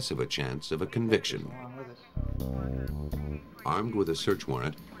even less of a chance of a conviction. Armed with a search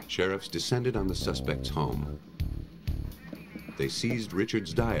warrant, sheriffs descended on the suspect's home. They seized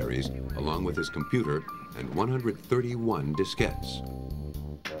Richard's diaries, along with his computer, and 131 diskettes.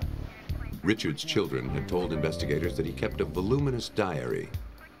 Richard's children had told investigators that he kept a voluminous diary.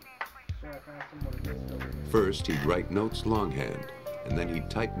 First, he'd write notes longhand, and then he'd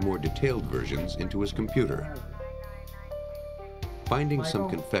type more detailed versions into his computer. Finding some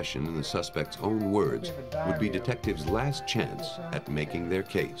confession in the suspect's own words would be detectives' last chance at making their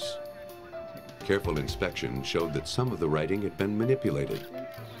case. Careful inspection showed that some of the writing had been manipulated.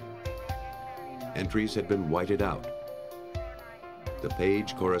 Entries had been whited out. The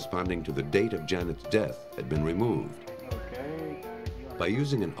page corresponding to the date of Janet's death had been removed. By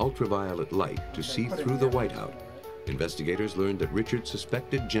using an ultraviolet light to see through the whiteout, investigators learned that Richard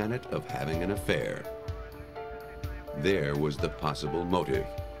suspected Janet of having an affair. There was the possible motive,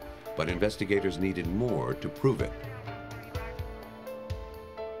 but investigators needed more to prove it.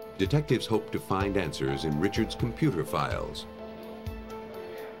 Detectives hoped to find answers in Richard's computer files.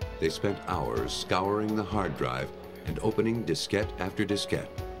 They spent hours scouring the hard drive and opening diskette after diskette,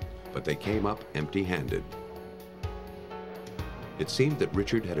 but they came up empty-handed. It seemed that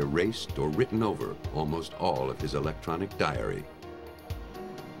Richard had erased or written over almost all of his electronic diary.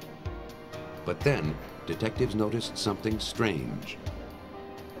 But then, detectives noticed something strange.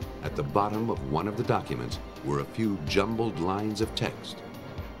 At the bottom of one of the documents were a few jumbled lines of text.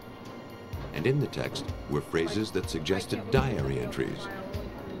 And in the text were phrases that suggested diary entries.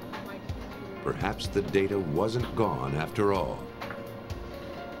 Perhaps the data wasn't gone after all.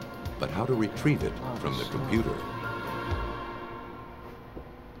 But how to retrieve it from the computer?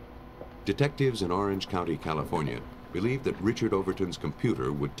 Detectives in Orange County, California, believed that Richard Overton's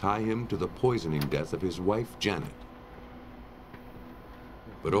computer would tie him to the poisoning death of his wife, Janet.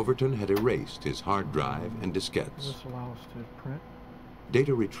 But Overton had erased his hard drive and diskettes. Does this allow us to print?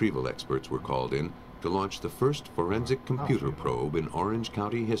 Data retrieval experts were called in to launch the first forensic computer probe in Orange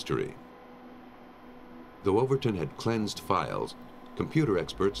County history. Though Overton had cleansed files, computer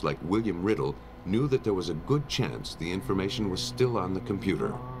experts like William Riddle knew that there was a good chance the information was still on the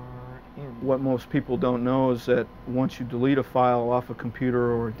computer. What most people don't know is that once you delete a file off a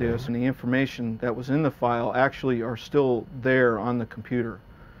computer or a disk, and the information that was in the file actually are still there on the computer.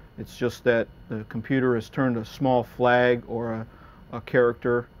 It's just that the computer has turned a small flag or a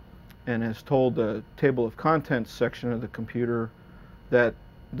character and has told the table of contents section of the computer that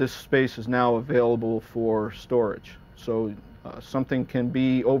this space is now available for storage. So something can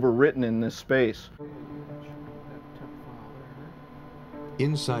be overwritten in this space.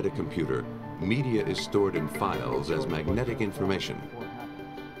 Inside a computer, media is stored in files as magnetic information.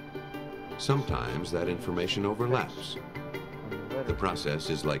 Sometimes that information overlaps. The process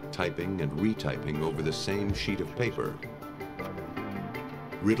is like typing and retyping over the same sheet of paper.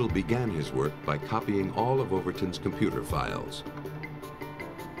 Riddle began his work by copying all of Overton's computer files.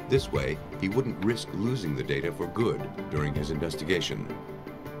 This way, he wouldn't risk losing the data for good during his investigation.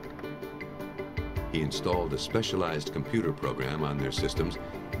 He installed a specialized computer program on their systems,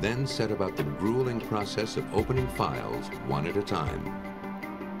 then set about the grueling process of opening files one at a time.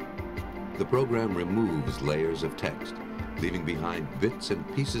 The program removes layers of text leaving behind bits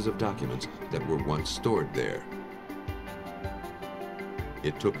and pieces of documents that were once stored there.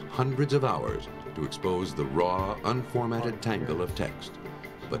 It took hundreds of hours to expose the raw, unformatted tangle of text,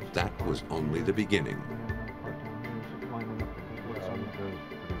 but that was only the beginning.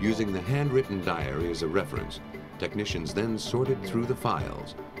 Using the handwritten diary as a reference, technicians then sorted through the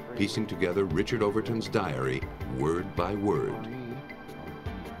files, piecing together Richard Overton's diary word by word.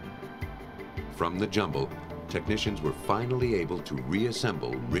 From the jumble, technicians were finally able to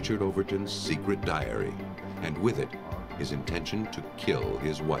reassemble Richard Overton's secret diary, and with it, his intention to kill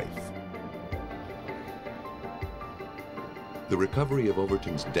his wife. The recovery of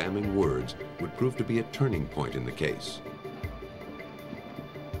Overton's damning words would prove to be a turning point in the case.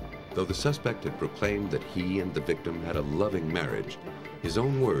 Though the suspect had proclaimed that he and the victim had a loving marriage, his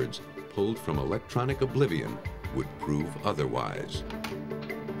own words, pulled from electronic oblivion, would prove otherwise.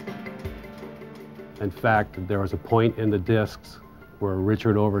 In fact, there was a point in the discs where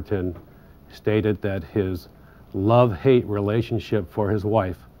Richard Overton stated that his love-hate relationship for his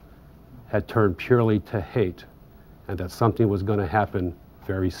wife had turned purely to hate, and that something was going to happen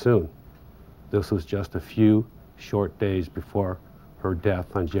very soon. This was just a few short days before her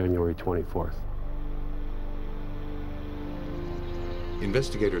death on January 24th.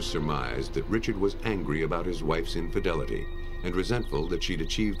 Investigators surmised that Richard was angry about his wife's infidelity and resentful that she'd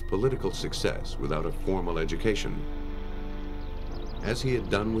achieved political success without a formal education. As he had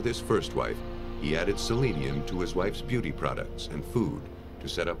done with his first wife, he added selenium to his wife's beauty products and food to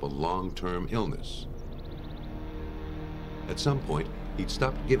set up a long-term illness. At some point, he'd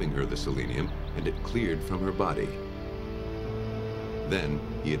stopped giving her the selenium and it cleared from her body. Then,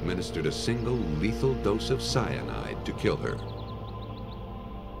 he administered a single lethal dose of cyanide to kill her.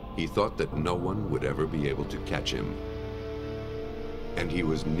 He thought that no one would ever be able to catch him. And he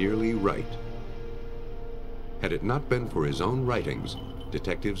was nearly right. Had it not been for his own writings,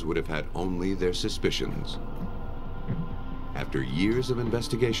 detectives would have had only their suspicions. After years of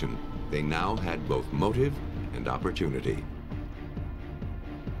investigation, they now had both motive and opportunity.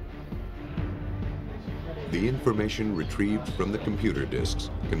 The information retrieved from the computer disks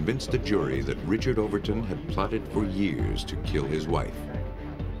convinced the jury that Richard Overton had plotted for years to kill his wife.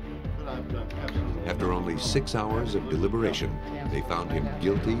 After only 6 hours of deliberation, they found him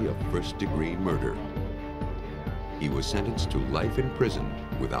guilty of first-degree murder. He was sentenced to life in prison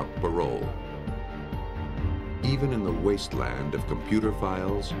without parole. Even in the wasteland of computer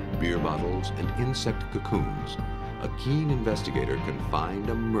files, beer bottles, and insect cocoons, a keen investigator can find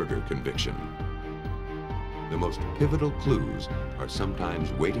a murder conviction. The most pivotal clues are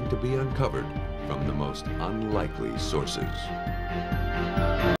sometimes waiting to be uncovered from the most unlikely sources.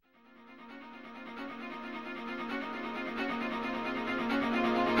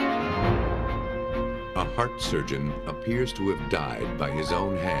 A heart surgeon appears to have died by his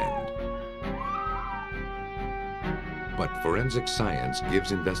own hand. But forensic science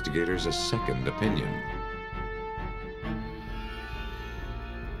gives investigators a second opinion.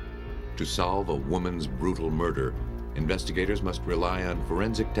 To solve a woman's brutal murder, investigators must rely on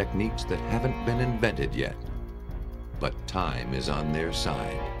forensic techniques that haven't been invented yet. But time is on their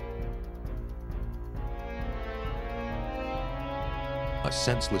side. A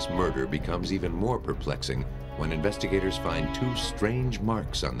senseless murder becomes even more perplexing when investigators find two strange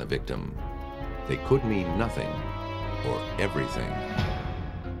marks on the victim. They could mean nothing or everything.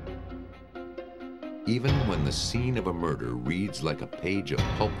 Even when the scene of a murder reads like a page of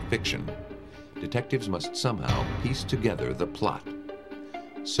pulp fiction, detectives must somehow piece together the plot.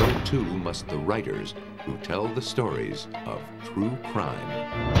 So too must the writers who tell the stories of true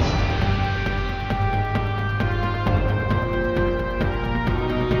crime.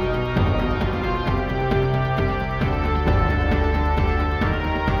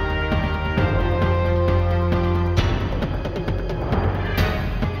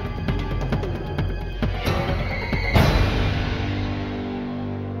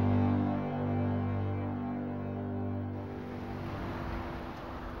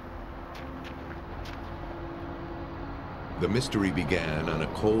 The mystery began on a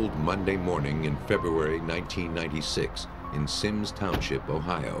cold Monday morning in February 1996 in Sims Township,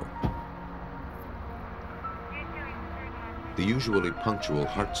 Ohio. The usually punctual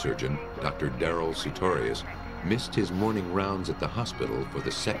heart surgeon, Dr. Darryl Sutorius, missed his morning rounds at the hospital for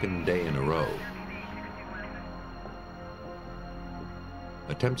the second day in a row.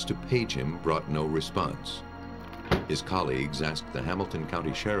 Attempts to page him brought no response. His colleagues asked the Hamilton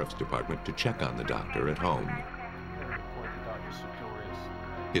County Sheriff's Department to check on the doctor at home.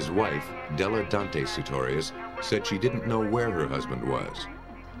 His wife, Della Dante Sutorius, said she didn't know where her husband was.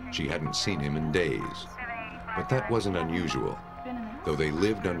 She hadn't seen him in days. But that wasn't unusual. Though they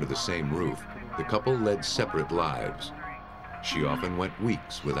lived under the same roof, the couple led separate lives. She often went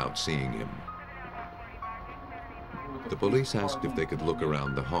weeks without seeing him. The police asked if they could look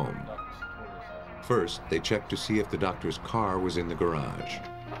around the home. First, they checked to see if the doctor's car was in the garage.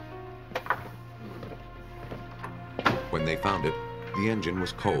 When they found it, the engine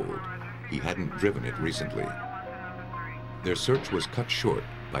was cold. He hadn't driven it recently. Their search was cut short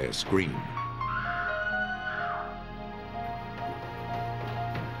by a scream.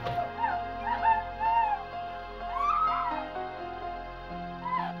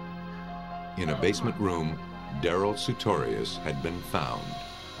 In a basement room, Darryl Sutorius had been found.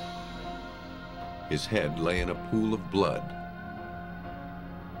 His head lay in a pool of blood.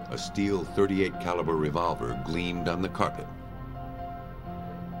 A steel .38 caliber revolver gleamed on the carpet.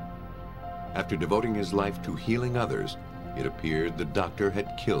 After devoting his life to healing others, it appeared the doctor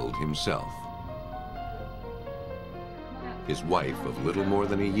had killed himself. His wife of little more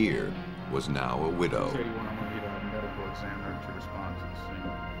than a year was now a widow.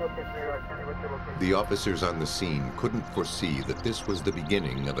 The officers on the scene couldn't foresee that this was the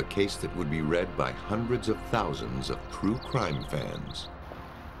beginning of a case that would be read by hundreds of thousands of true crime fans.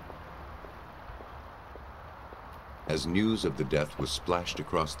 As news of the death was splashed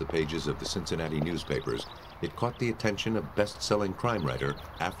across the pages of the Cincinnati newspapers, it caught the attention of best-selling crime writer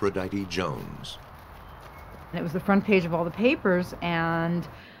Aphrodite Jones. It was the front page of all the papers, and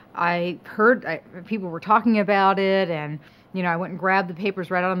I heard people were talking about it, and I went and grabbed the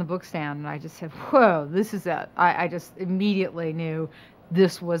papers right out on the bookstand, and I just said, whoa, this is it. I just immediately knew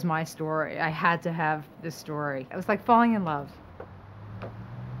this was my story. I had to have this story. It was like falling in love.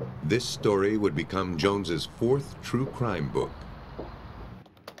 This story would become Jones's fourth true crime book.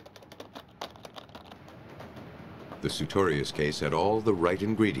 The Sutorius case had all the right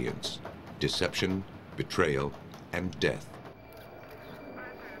ingredients: deception, betrayal, and death.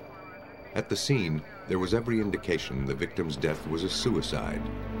 At the scene, there was every indication the victim's death was a suicide.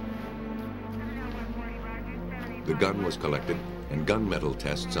 The gun was collected, and gunmetal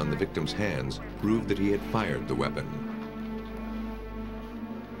tests on the victim's hands proved that he had fired the weapon.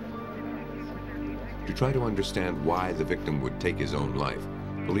 To try to understand why the victim would take his own life,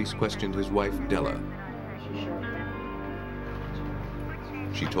 police questioned his wife, Della.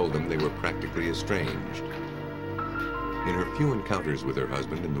 She told them they were practically estranged. In her few encounters with her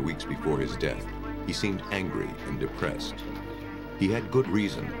husband in the weeks before his death, he seemed angry and depressed. He had good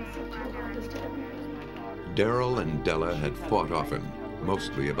reason. Darryl and Della had fought often,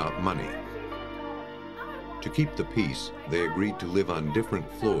 mostly about money. To keep the peace, they agreed to live on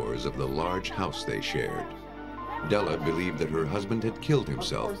different floors of the large house they shared. Della believed that her husband had killed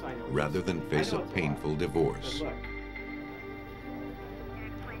himself rather than face a painful divorce.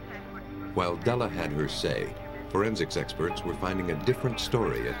 While Della had her say, forensics experts were finding a different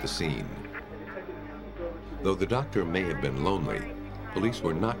story at the scene. Though the doctor may have been lonely, police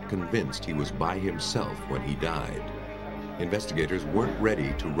were not convinced he was by himself when he died. Investigators weren't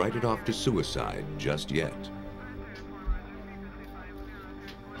ready to write it off to suicide just yet.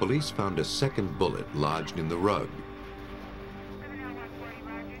 Police found a second bullet lodged in the rug.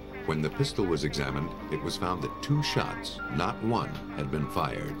 When the pistol was examined, it was found that 2 shots, not 1, had been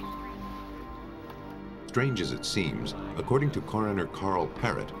fired. Strange as it seems, according to coroner Carl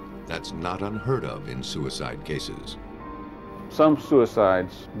Parrott, that's not unheard of in suicide cases. Some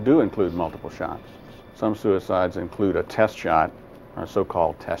suicides do include multiple shots. Some suicides include a test shot, or a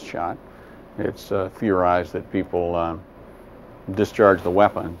so-called test shot. It's theorized that people discharge the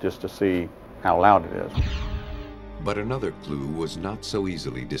weapon just to see how loud it is. But another clue was not so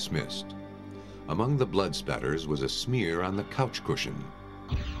easily dismissed. Among the blood spatters was a smear on the couch cushion.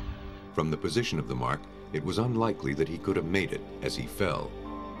 From the position of the mark, it was unlikely that he could have made it as he fell.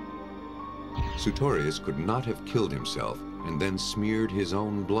 Sutorius could not have killed himself and then smeared his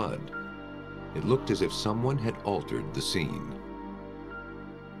own blood. It looked as if someone had altered the scene.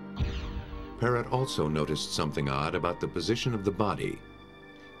 Parrott also noticed something odd about the position of the body.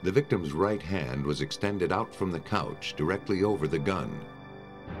 The victim's right hand was extended out from the couch directly over the gun.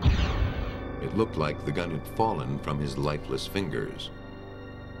 It looked like the gun had fallen from his lifeless fingers.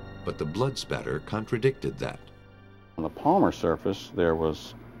 But the blood spatter contradicted that. On the palmar surface, there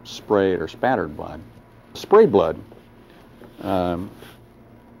was sprayed or spattered blood. Sprayed blood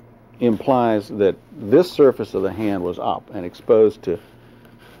implies that this surface of the hand was up and exposed to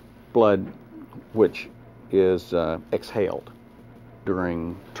blood which is exhaled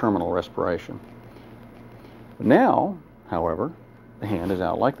during terminal respiration. Now, however, the hand is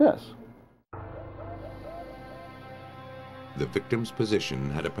out like this. the victim's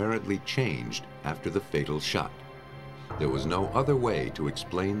position had apparently changed after the fatal shot. There was no other way to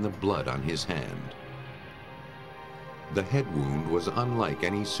explain the blood on his hand. The head wound was unlike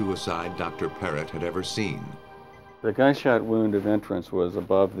any suicide Dr. Parrott had ever seen. The gunshot wound of entrance was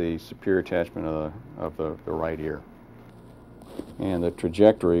above the superior attachment of the right ear. And the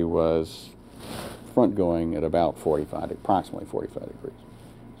trajectory was front going at about approximately 45 degrees.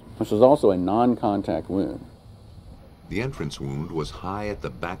 This was also a non-contact wound. The entrance wound was high at the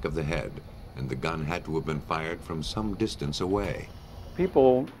back of the head, and the gun had to have been fired from some distance away.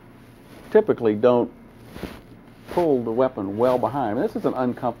 People typically don't pull the weapon well behind. This is an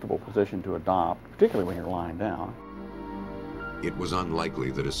uncomfortable position to adopt, particularly when you're lying down. It was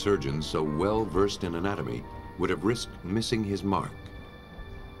unlikely that a surgeon so well versed in anatomy would have risked missing his mark.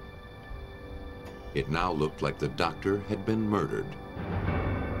 It now looked like the doctor had been murdered.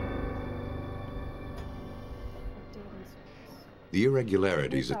 The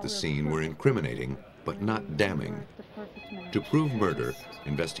irregularities at the scene were incriminating, but not damning. To prove murder,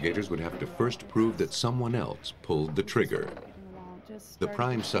 investigators would have to first prove that someone else pulled the trigger. The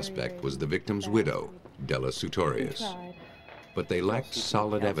prime suspect was the victim's widow, Della Sutorius. But they lacked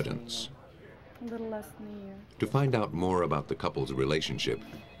solid evidence. To find out more about the couple's relationship,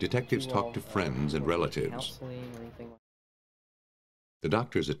 detectives talked to friends and relatives. The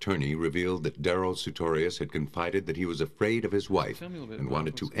doctor's attorney revealed that Darryl Sutorius had confided that he was afraid of his wife and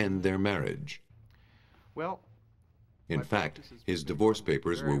wanted to end their marriage. In fact, his divorce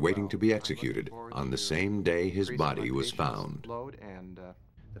papers were waiting to be executed on the same day his body was found.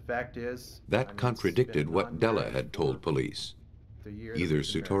 That contradicted what Della had told police. Either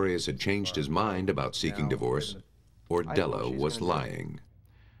Sutorius had changed his mind about seeking divorce, or Della was lying.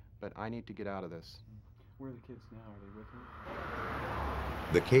 But I need to get out of this. Where are the kids now? Are they with him?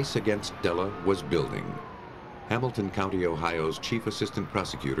 The case against Della was building. Hamilton County, Ohio's Chief Assistant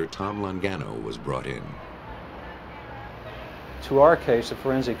Prosecutor Tom Longano was brought in. To our case, the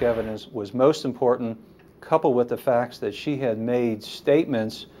forensic evidence was most important, coupled with the facts that she had made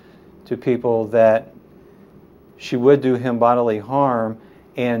statements to people that she would do him bodily harm,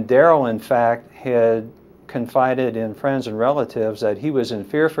 and Darryl, in fact, had confided in friends and relatives that he was in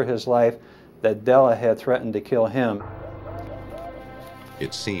fear for his life, that Della had threatened to kill him.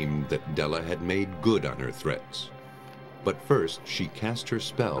 It seemed that Della had made good on her threats. But first, she cast her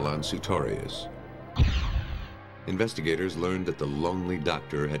spell on Sutorius. Investigators learned that the lonely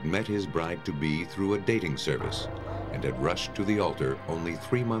doctor had met his bride-to-be through a dating service and had rushed to the altar only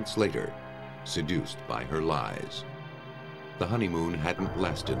 3 months later, seduced by her lies. The honeymoon hadn't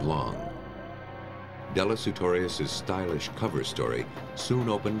lasted long. Della Sutorius's stylish cover story soon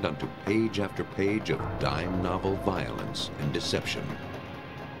opened onto page after page of dime novel violence and deception.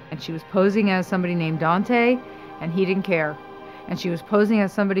 And she was posing as somebody named Dante, and he didn't care. And she was posing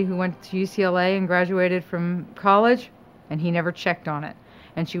as somebody who went to UCLA and graduated from college, and he never checked on it.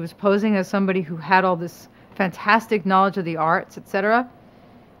 And she was posing as somebody who had all this fantastic knowledge of the arts, etc.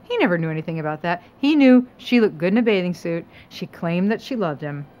 He never knew anything about that. He knew she looked good in a bathing suit, she claimed that she loved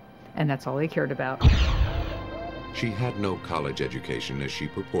him, and that's all he cared about. She had no college education as she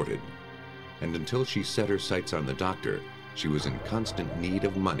purported, and until she set her sights on the doctor, she was in constant need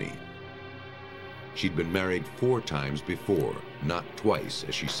of money. She'd been married 4 times before, not twice,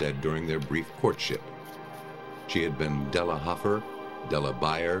 as she said during their brief courtship. She had been Della Hoffer, Della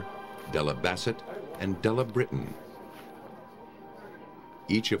Bayer, Della Bassett, and Della Britton.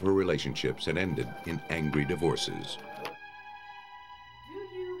 Each of her relationships had ended in angry divorces.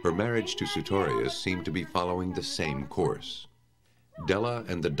 Her marriage to Sutorius seemed to be following the same course. Della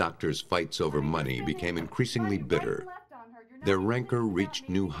and the doctor's fights over money became increasingly bitter. Their rancor reached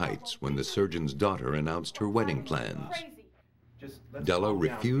new heights when the surgeon's daughter announced her wedding plans. Della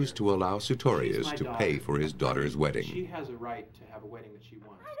refused to allow Sutorius to pay for his daughter's wedding. She has a right to have a wedding that she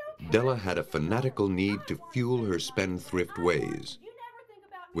wants. Della had a fanatical need to fuel her spendthrift ways.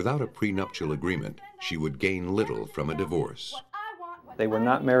 Without a prenuptial agreement, she would gain little from a divorce. They were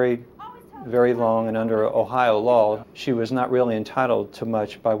not married very long, and under Ohio law, she was not really entitled to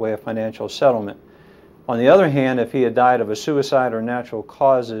much by way of financial settlement. On the other hand, if he had died of a suicide or natural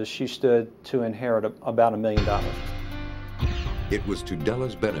causes, she stood to inherit about $1 million. It was to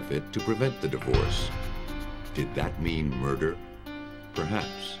Della's benefit to prevent the divorce. Did that mean murder?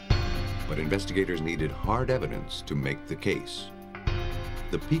 Perhaps. But investigators needed hard evidence to make the case.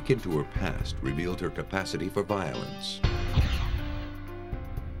 The peek into her past revealed her capacity for violence.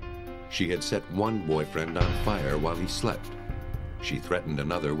 She had set one boyfriend on fire while he slept. She threatened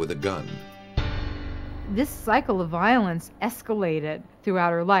another with a gun. this cycle of violence escalated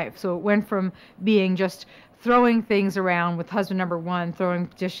throughout her life. So it went from being just throwing things around with husband number one, throwing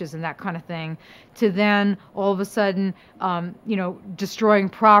dishes and that kind of thing, to then all of a sudden, you know, destroying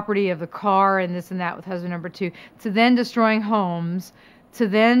property of the car and this and that with husband number two, to then destroying homes, to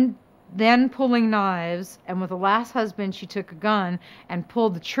then pulling knives, and with the last husband she took a gun and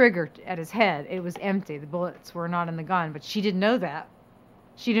pulled the trigger at his head. It was empty. The bullets were not in the gun, but she didn't know that.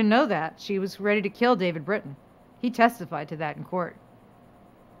 She didn't know that. She was ready to kill David Britton. He testified to that in court.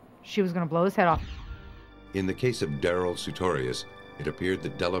 She was going to blow his head off. In the case of Darryl Sutorius, it appeared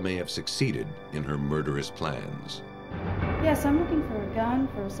that Della may have succeeded in her murderous plans. Yes, I'm looking for a gun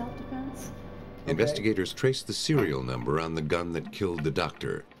for self-defense. Investigators traced the serial number on the gun that killed the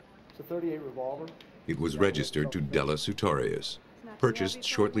doctor. It's a .38 revolver. It was registered to Della Sutorius, purchased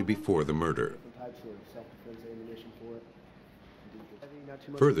shortly before the murder.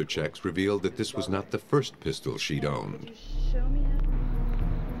 Further checks revealed that this was not the first pistol she'd owned.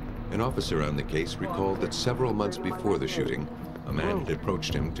 An officer on the case recalled that several months before the shooting, a man had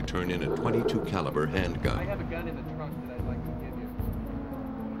approached him to turn in a .22 caliber handgun. I have a gun in the trunk that I'd like to give you.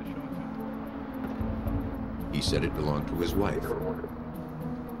 I want to show it to you. He said it belonged to his wife,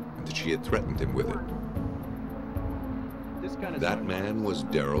 and that she had threatened him with it. That man was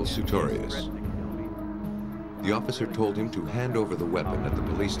Darryl Sutorius. The officer told him to hand over the weapon at the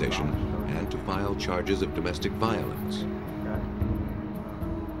police station and to file charges of domestic violence.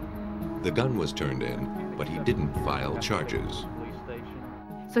 The gun was turned in, but he didn't file charges.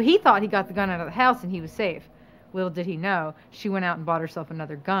 So he thought he got the gun out of the house and he was safe. Little did he know, she went out and bought herself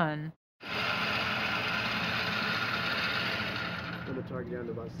another gun.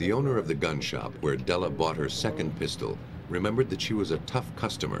 The owner of the gun shop where Della bought her second pistol remembered that she was a tough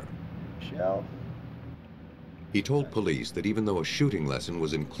customer. He told police that even though a shooting lesson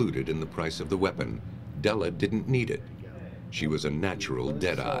was included in the price of the weapon, Della didn't need it. She was a natural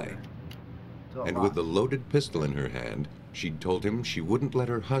deadeye. And with the loaded pistol in her hand, she'd told him she wouldn't let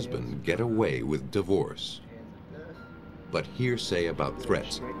her husband get away with divorce. But hearsay about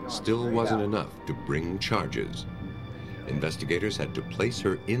threats still wasn't enough to bring charges. Investigators had to place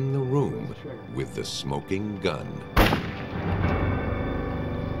her in the room with the smoking gun.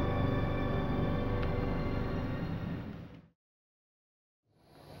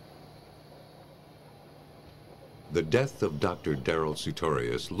 The death of Dr. Darryl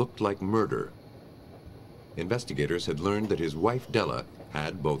Sutorius looked like murder. Investigators had learned that his wife Della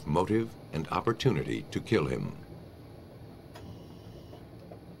had both motive and opportunity to kill him.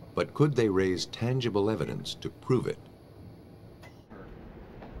 But could they raise tangible evidence to prove it?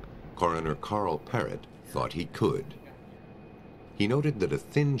 Coroner Carl Parrott thought he could. He noted that a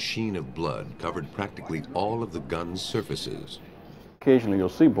thin sheen of blood covered practically all of the gun's surfaces. Occasionally you'll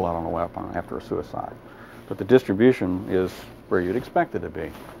see blood on a weapon after a suicide, but the distribution is where you'd expect it to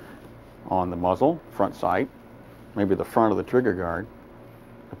be. On the muzzle, front sight, maybe the front of the trigger guard.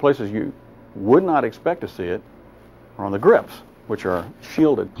 The places you would not expect to see it are on the grips, which are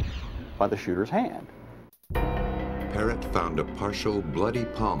shielded by the shooter's hand. Parrott found a partial bloody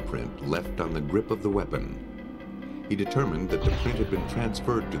palm print left on the grip of the weapon. He determined that the print had been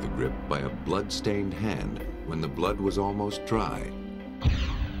transferred to the grip by a blood-stained hand when the blood was almost dry.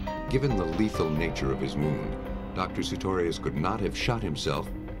 Given the lethal nature of his wound, Dr. Sutorius could not have shot himself,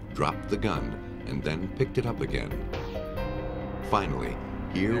 dropped the gun, and then picked it up again. Finally,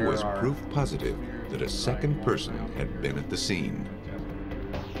 here was proof positive that a second person had been at the scene.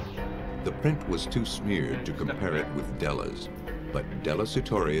 The print was too smeared to compare it with Della's, but Della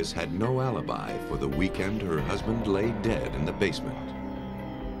Sutorius had no alibi for the weekend her husband lay dead in the basement.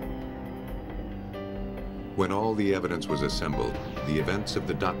 When all the evidence was assembled, the events of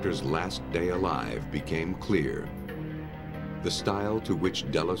the doctor's last day alive became clear. The style to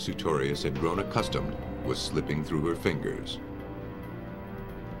which Della Sutorius had grown accustomed was slipping through her fingers.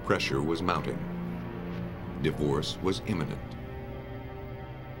 Pressure was mounting. Divorce was imminent.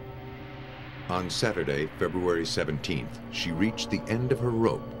 On Saturday, February 17th, she reached the end of her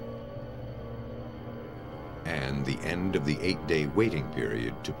rope and the end of the 8-day waiting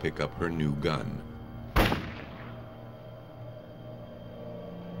period to pick up her new gun.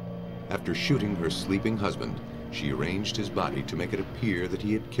 After shooting her sleeping husband, she arranged his body to make it appear that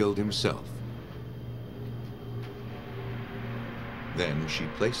he had killed himself. Then she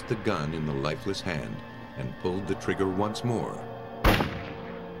placed the gun in the lifeless hand and pulled the trigger once more,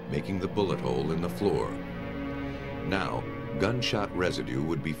 making the bullet hole in the floor. Now, gunshot residue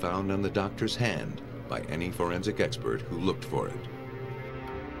would be found on the doctor's hand by any forensic expert who looked for it.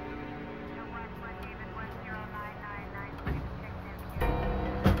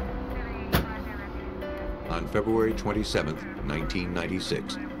 On February 27,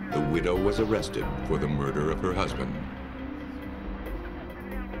 1996, the widow was arrested for the murder of her husband.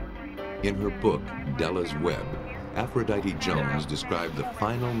 In her book, Della's Web, Aphrodite Jones described the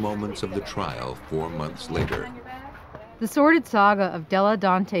final moments of the trial 4 months later. The sordid saga of Della,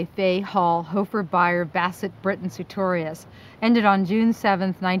 Dante, Fay, Hall, Hofer, Beyer, Bassett, Britton, Sutorius ended on June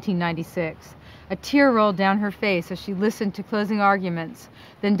 7, 1996. A tear rolled down her face as she listened to closing arguments.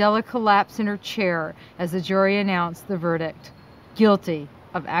 Then Della collapsed in her chair as the jury announced the verdict: guilty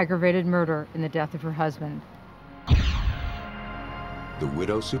of aggravated murder in the death of her husband. The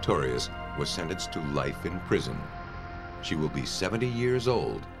widow Sutorius was sentenced to life in prison. She will be 70 years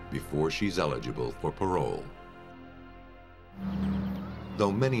old before she's eligible for parole.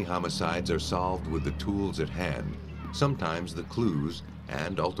 Though many homicides are solved with the tools at hand, sometimes the clues,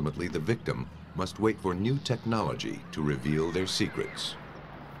 and ultimately the victim, must wait for new technology to reveal their secrets.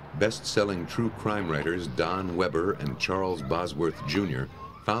 Best-selling true crime writers Don Weber and Charles Bosworth Jr.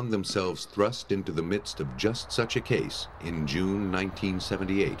 found themselves thrust into the midst of just such a case in June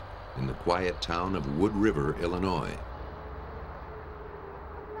 1978 in the quiet town of Wood River, Illinois.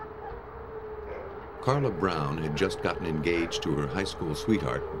 Karla Brown had just gotten engaged to her high school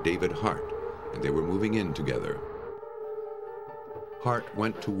sweetheart, David Hart, and they were moving in together. Hart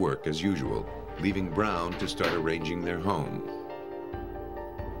went to work as usual, leaving Brown to start arranging their home.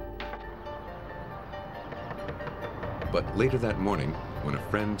 But later that morning, when a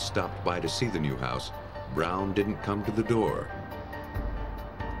friend stopped by to see the new house, Brown didn't come to the door.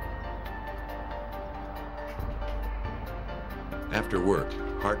 After work,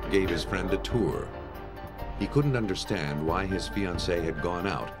 Hart gave his friend a tour. He couldn't understand why his fiancée had gone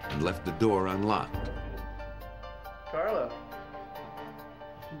out and left the door unlocked. Karla,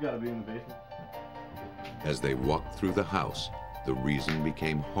 she's got to be in the basement. As they walked through the house, the reason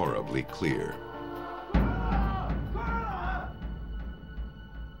became horribly clear.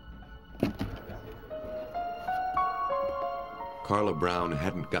 Karla Brown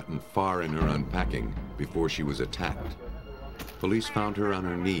hadn't gotten far in her unpacking before she was attacked. Police found her on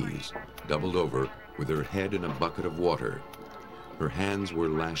her knees, doubled over, with her head in a bucket of water. Her hands were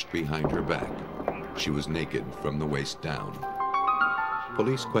lashed behind her back. She was naked from the waist down.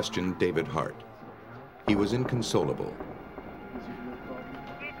 Police questioned David Hart. He was inconsolable.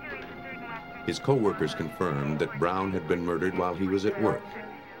 His co-workers confirmed that Brown had been murdered while he was at work.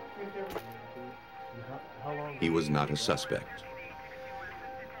 He was not a suspect.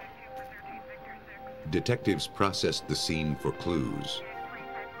 Detectives processed the scene for clues.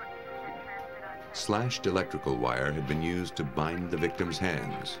 Slashed electrical wire had been used to bind the victim's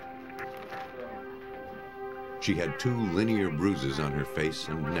hands. She had 2 linear bruises on her face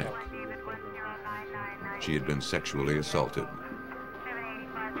and neck. She had been sexually assaulted.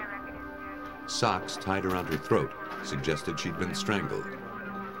 Socks tied around her throat suggested she'd been strangled.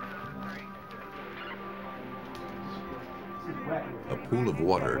 A pool of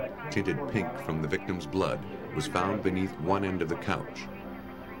water, tinted pink from the victim's blood, was found beneath one end of the couch.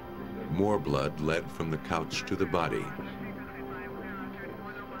 More blood led from the couch to the body.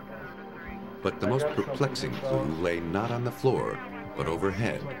 But the most perplexing clue lay not on the floor, but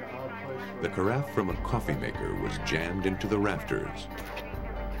overhead. The carafe from a coffee maker was jammed into the rafters.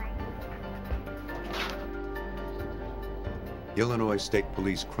 Illinois State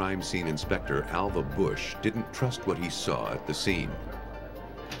Police Crime Scene Inspector Alva Bush didn't trust what he saw at the scene.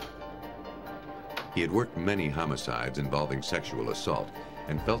 He had worked many homicides involving sexual assault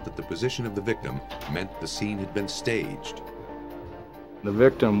and felt that the position of the victim meant the scene had been staged. The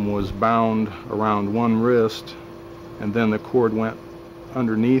victim was bound around one wrist, and then the cord went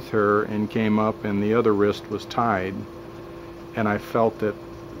underneath her and came up, and the other wrist was tied. And I felt that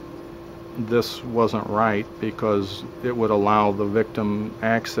this wasn't right because it would allow the victim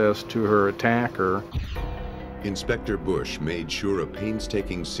access to her attacker. Inspector Bush made sure a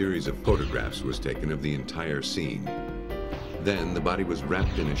painstaking series of photographs was taken of the entire scene. Then the body was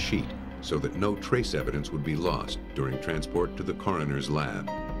wrapped in a sheet so that no trace evidence would be lost during transport to the coroner's lab.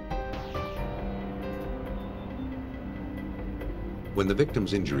 When the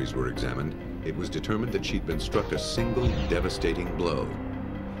victim's injuries were examined, it was determined that she'd been struck a single devastating blow.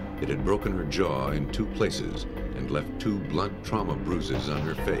 It had broken her jaw in 2 places and left 2 blunt trauma bruises on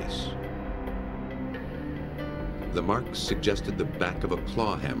her face. The marks suggested the back of a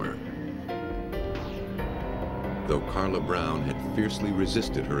claw hammer. Though Karla Brown had fiercely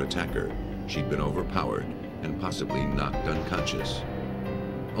resisted her attacker, she'd been overpowered and possibly knocked unconscious.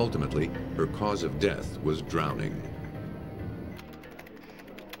 Ultimately, her cause of death was drowning.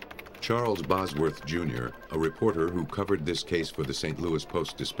 Charles Bosworth Jr., a reporter who covered this case for the St. Louis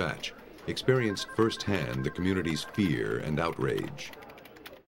Post-Dispatch, experienced firsthand the community's fear and outrage.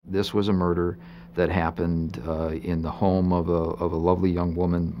 This was a murder that happened in the home of a lovely young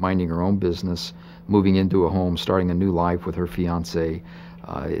woman minding her own business, moving into a home, starting a new life with her fiancé.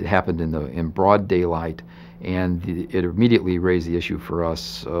 It happened in broad daylight, and it immediately raised the issue for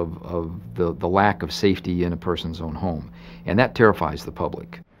us of the lack of safety in a person's own home, and that terrifies the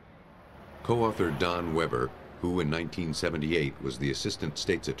public. Co-author Don Weber, who in 1978 was the assistant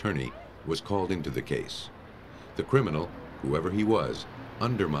state's attorney, was called into the case. The criminal, whoever he was,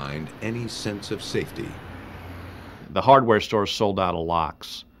 undermined any sense of safety. The hardware stores sold out of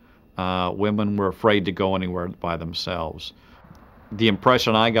locks. Women were afraid to go anywhere by themselves. The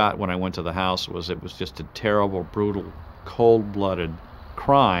impression I got when I went to the house was it was just a terrible, brutal, cold-blooded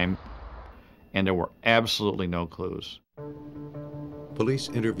crime, and there were absolutely no clues. Police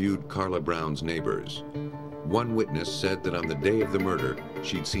interviewed Karla Brown's neighbors. One witness said that on the day of the murder,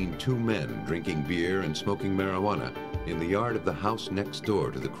 she'd seen two men drinking beer and smoking marijuana in the yard of the house next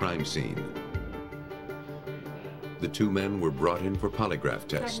door to the crime scene. The two men were brought in for polygraph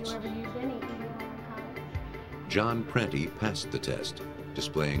tests. John Pranty passed the test,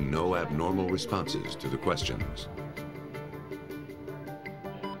 displaying no abnormal responses to the questions.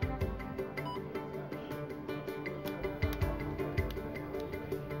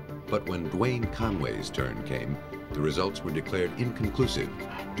 But when Dwayne Conway's turn came, the results were declared inconclusive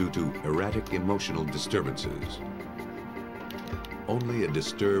due to erratic emotional disturbances. Only a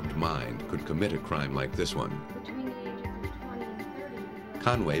disturbed mind could commit a crime like this one.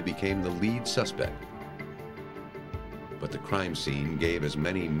 Conway became the lead suspect. But the crime scene gave as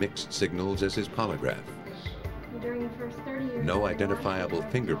many mixed signals as his polygraph. During the first 30 years, no identifiable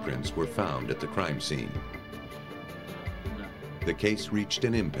fingerprints were found at the crime scene. The case reached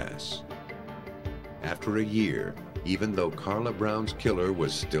an impasse. After a year, even though Karla Brown's killer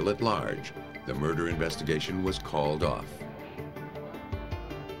was still at large, the murder investigation was called off.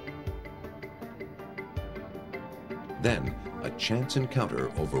 Then, a chance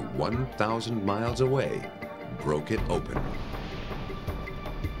encounter over 1,000 miles away broke it open.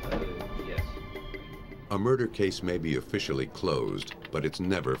 A murder case may be officially closed, but it's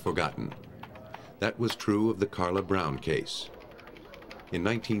never forgotten. That was true of the Karla Brown case. In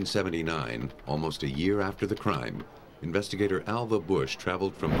 1979, almost a year after the crime, investigator Alva Bush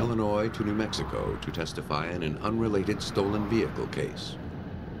traveled from Illinois to New Mexico to testify in an unrelated stolen vehicle case.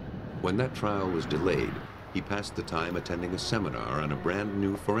 When that trial was delayed, he passed the time attending a seminar on a brand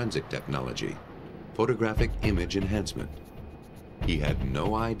new forensic technology, photographic image enhancement. He had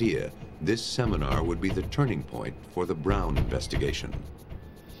no idea this seminar would be the turning point for the Brown investigation.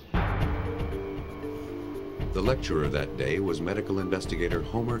 The lecturer that day was medical investigator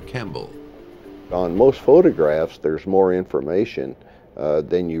Homer Campbell. On most photographs, there's more information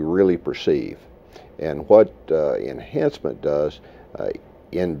than you really perceive. And what enhancement does,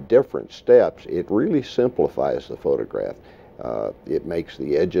 in different steps, it really simplifies the photograph. It makes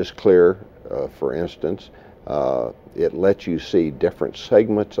the edges clear, for instance. It lets you see different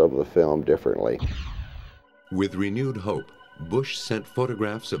segments of the film differently. With renewed hope, Bush sent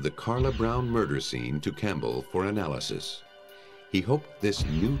photographs of the Karla Brown murder scene to Campbell for analysis. He hoped this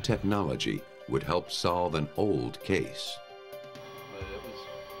new technology would help solve an old case.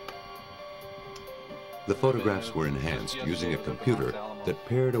 The photographs were enhanced using a computer that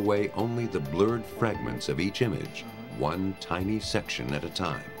pared away only the blurred fragments of each image, one tiny section at a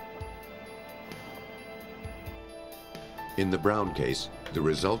time. In the Brown case, the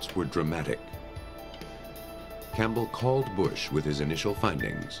results were dramatic. Campbell called Bush with his initial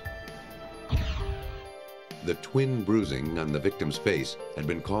findings. The twin bruising on the victim's face had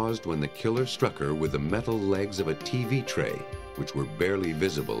been caused when the killer struck her with the metal legs of a TV tray, which were barely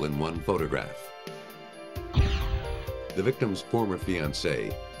visible in one photograph. The victim's former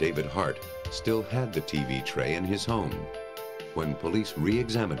fiancé, David Hart, still had the TV tray in his home. When police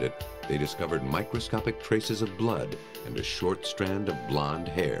re-examined it, they discovered microscopic traces of blood and a short strand of blonde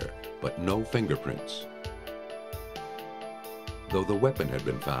hair, but no fingerprints. Though the weapon had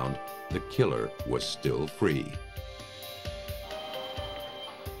been found, the killer was still free.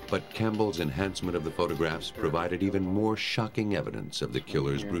 But Campbell's enhancement of the photographs provided even more shocking evidence of the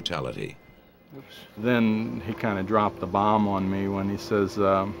killer's brutality. Then he kind of dropped the bomb on me when he says,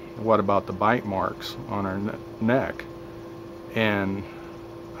 what about the bite marks on her neck? And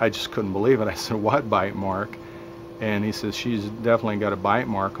I just couldn't believe it. I said, what bite mark? And he says, she's definitely got a bite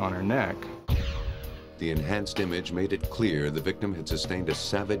mark on her neck. The enhanced image made it clear the victim had sustained a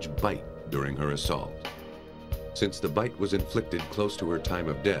savage bite during her assault. Since the bite was inflicted close to her time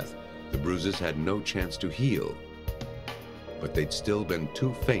of death, the bruises had no chance to heal. but they'd still been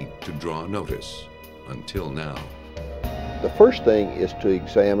too faint to draw notice, until now. The first thing is to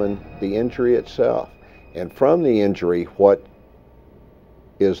examine the injury itself, and from the injury, what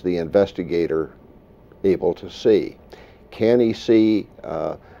is the investigator able to see? Can he see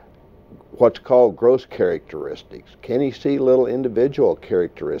what's called gross characteristics? Can he see little individual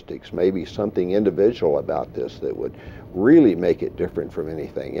characteristics, maybe something individual about this that would really make it different from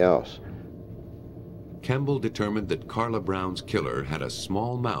anything else? Campbell determined that Karla Brown's killer had a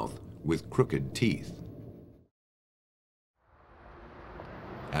small mouth with crooked teeth.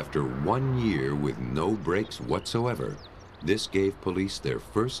 After 1 year with no breaks whatsoever, this gave police their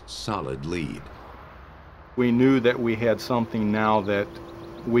first solid lead. We knew that we had something now that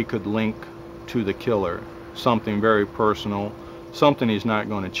we could link to the killer, something very personal, something he's not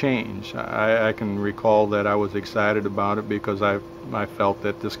going to change. I can recall that I was excited about it because I felt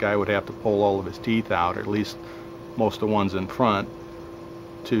that this guy would have to pull all of his teeth out, or at least most of the ones in front,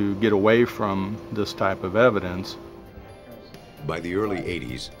 to get away from this type of evidence. By the early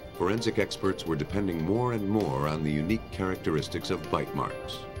 80s, forensic experts were depending more and more on the unique characteristics of bite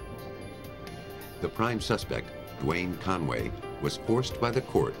marks. The prime suspect, Dwayne Conway, was forced by the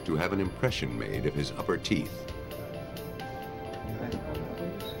court to have an impression made of his upper teeth.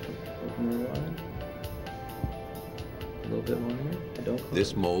 A little bit more here. Don't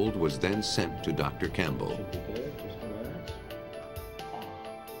This mold was then sent to Dr. Campbell.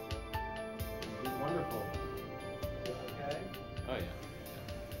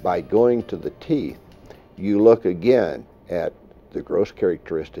 By going to the teeth, you look again at the gross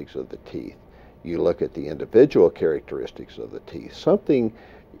characteristics of the teeth. You look at the individual characteristics of the teeth.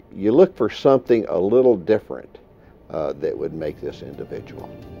 You look for something a little different that would make this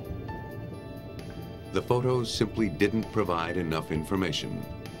individual. The photos simply didn't provide enough information.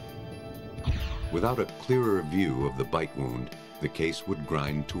 Without a clearer view of the bite wound, the case would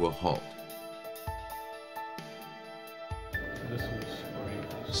grind to a halt.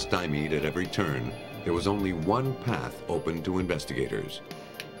 Stymied at every turn, there was only one path open to investigators.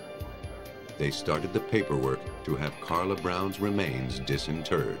 They started the paperwork to have Karla Brown's remains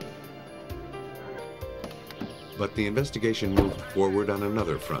disinterred. But the investigation moved forward on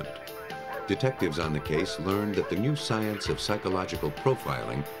another front. Detectives on the case learned that the new science of psychological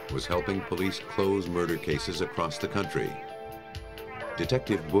profiling was helping police close murder cases across the country.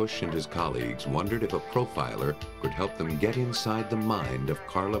 Detective Bush and his colleagues wondered if a profiler could help them get inside the mind of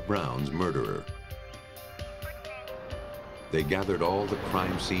Karla Brown's murderer. They gathered all the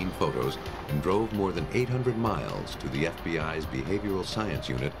crime scene photos and drove more than 800 miles to the FBI's Behavioral Science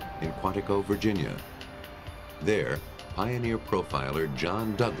Unit in Quantico, Virginia. There, pioneer profiler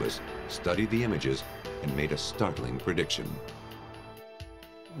John Douglas studied the images and made a startling prediction.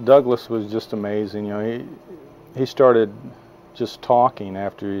 Douglas was just amazing. You know, he started just talking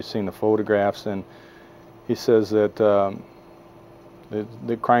after he'd seen the photographs, and he says that the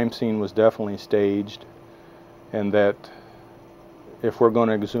crime scene was definitely staged, and that if we're going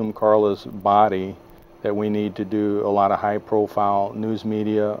to exhume Karla's body, that we need to do a lot of high-profile news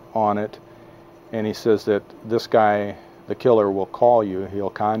media on it. And he says that this guy, the killer, will call you, he'll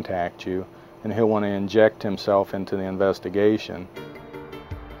contact you, and he'll want to inject himself into the investigation.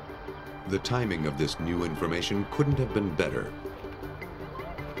 The timing of this new information couldn't have been better.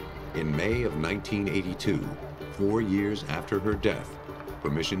 In May of 1982, 4 years after her death,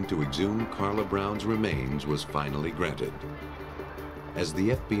 permission to exhume Karla Brown's remains was finally granted. As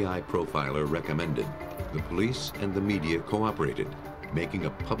the FBI profiler recommended, the police and the media cooperated, making a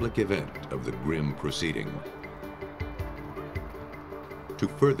public event of the grim proceeding. To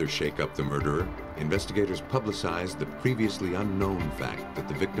further shake up the murderer, investigators publicized the previously unknown fact that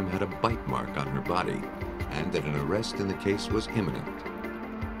the victim had a bite mark on her body and that an arrest in the case was imminent.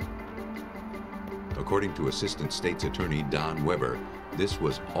 According to Assistant State's Attorney Don Weber, this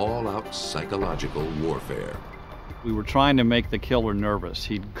was all-out psychological warfare. We were trying to make the killer nervous.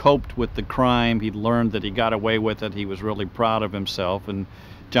 He'd coped with the crime. He'd learned that he got away with it. He was really proud of himself. And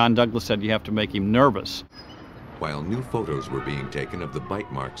John Douglas said you have to make him nervous. While new photos were being taken of the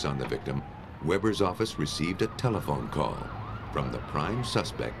bite marks on the victim, Weber's office received a telephone call from the prime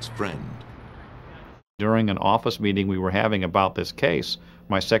suspect's friend. During an office meeting we were having about this case,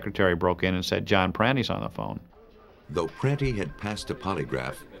 my secretary broke in and said, "John Pranty's on the phone." Though Pranty had passed a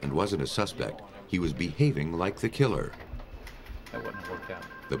polygraph and wasn't a suspect, he was behaving like the killer. That wouldn't have worked out.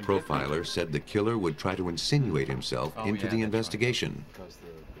 The profiler said the killer would try to insinuate himself into the investigation.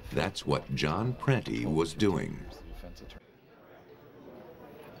 That's what John Pranty was doing.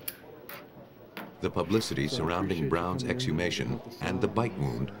 The publicity surrounding Brown's exhumation and the bite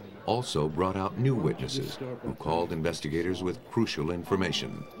wound also brought out new witnesses who called investigators with crucial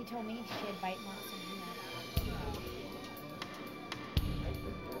information. He told me she had bite marks on her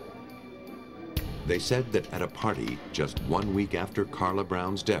neck. They said that at a party just 1 week after Karla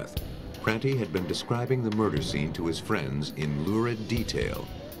Brown's death, Prantty had been describing the murder scene to his friends in lurid detail,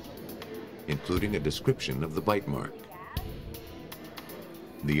 including a description of the bite mark.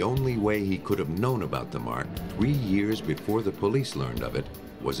 The only way he could have known about the mark 3 years before the police learned of it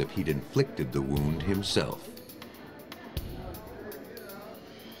was if he'd inflicted the wound himself.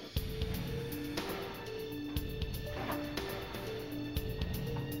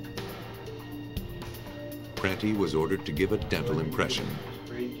 Prantty was ordered to give a dental impression.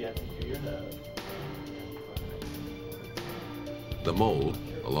 The mold,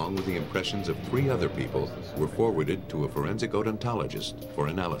 along with the impressions of 3 other people, were forwarded to a forensic odontologist for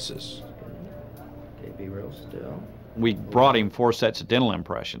analysis. Okay, be real still. We brought him 4 sets of dental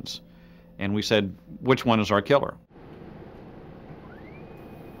impressions, and we said, which one is our killer?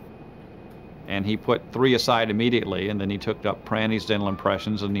 And he put 3 aside immediately, and then he took up Prantty's dental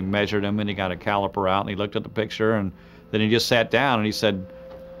impressions, and he measured them, and he got a caliper out, and he looked at the picture, and then he just sat down, and he said,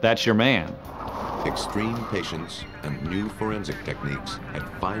 that's your man. Extreme patience and new forensic techniques had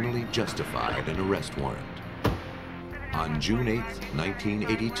finally justified an arrest warrant. On June 8,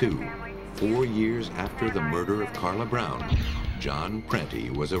 1982, 4 years after the murder of Karla Brown, John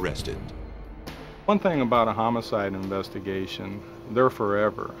Prantty was arrested. One thing about a homicide investigation, they're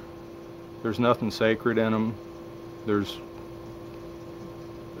forever. There's nothing sacred in them.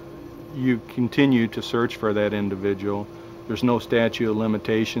 You continue to search for that individual. There's no statute of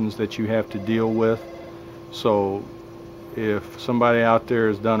limitations that you have to deal with. So if somebody out there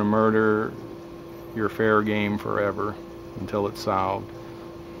has done a murder, you're fair game forever until it's solved.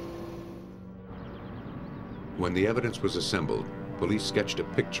 When the evidence was assembled, police sketched a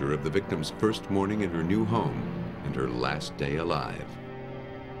picture of the victim's first morning in her new home and her last day alive.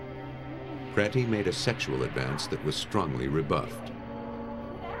 Prantty made a sexual advance that was strongly rebuffed.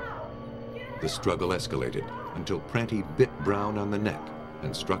 The struggle escalated until Prantty bit Brown on the neck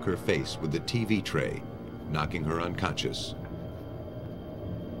and struck her face with the TV tray, knocking her unconscious.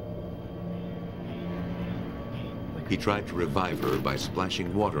 He tried to revive her by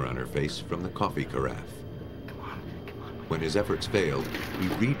splashing water on her face from the coffee carafe. When his efforts failed, he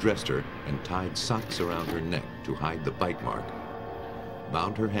redressed her and tied socks around her neck to hide the bite mark,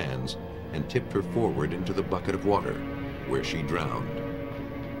 bound her hands, and tipped her forward into the bucket of water, where she drowned.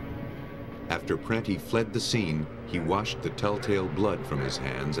 After Prantty fled the scene, he washed the telltale blood from his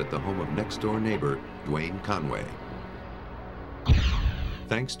hands at the home of next-door neighbor, Dwayne Conway.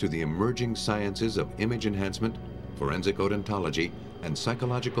 Thanks to the emerging sciences of image enhancement, forensic odontology, and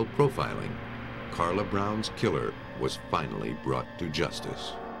psychological profiling, Karla Brown's killer was finally brought to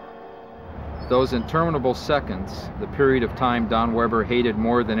justice. Those interminable seconds, the period of time Don Weber hated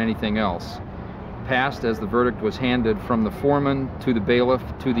more than anything else, passed as the verdict was handed from the foreman to the bailiff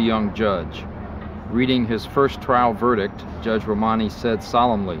to the young judge. Reading his first trial verdict, Judge Romani said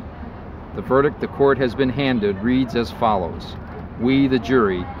solemnly, "The verdict the court has been handed reads as follows. We, the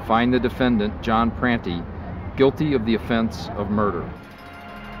jury, find the defendant, John Prantty, guilty of the offense of murder."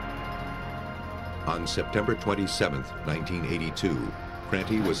 On September 27, 1982,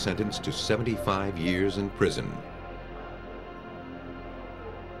 Prantty was sentenced to 75 years in prison.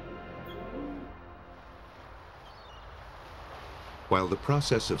 While the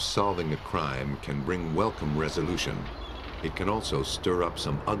process of solving a crime can bring welcome resolution, it can also stir up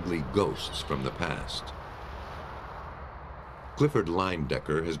some ugly ghosts from the past. Clifford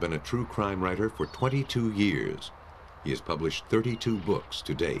Leyendecker has been a true crime writer for 22 years. He has published 32 books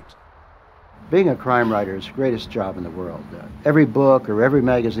to date. Being a crime writer is the greatest job in the world. Every book or every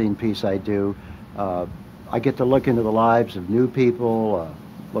magazine piece I do, I get to look into the lives of new people,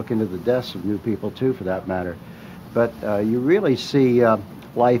 look into the deaths of new people too, for that matter. But you really see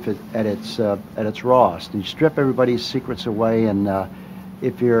life at its rawest. You strip everybody's secrets away, and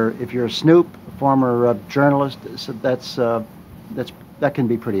if you're a snoop, a former journalist, that can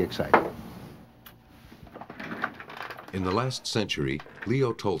be pretty exciting. In the last century,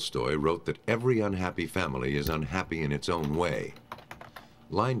 Leo Tolstoy wrote that every unhappy family is unhappy in its own way.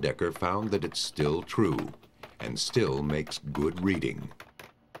 Leyendecker found that it's still true, and still makes good reading.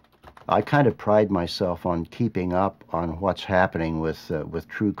 I kind of pride myself on keeping up on what's happening with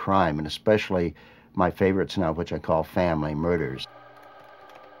true crime, and especially my favorites now, which I call family murders.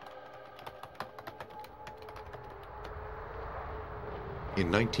 In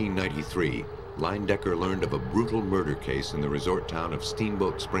 1993, Leyendecker learned of a brutal murder case in the resort town of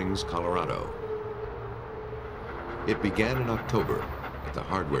Steamboat Springs, Colorado. It began in October, at the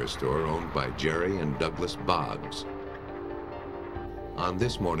hardware store owned by Jerry and Douglas Boggs. On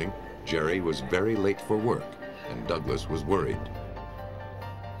this morning, Jerry was very late for work, and Douglas was worried.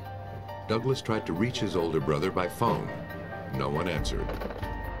 Douglas tried to reach his older brother by phone. No one answered.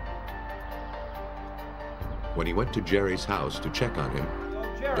 When he went to Jerry's house to check on him,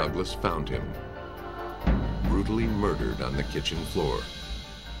 Douglas found him, brutally murdered on the kitchen floor.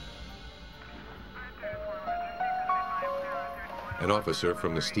 An officer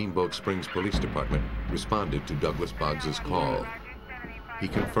from the Steamboat Springs Police Department responded to Douglas Boggs' call. He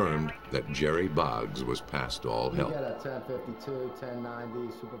confirmed that Jerry Boggs was past all help. We got a 1052,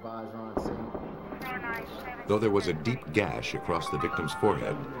 1090 supervisor on scene. Though there was a deep gash across the victim's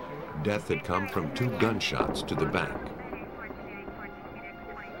forehead, death had come from 2 gunshots to the back.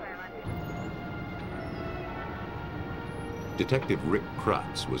 Detective Rick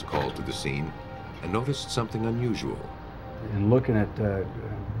Kratz was called to the scene and noticed something unusual. In looking at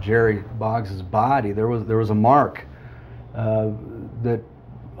Jerry Boggs' body, there was a mark that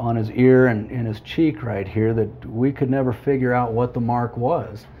on his ear and in his cheek right here that we could never figure out what the mark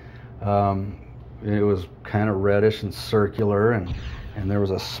was. It was kind of reddish and circular, and there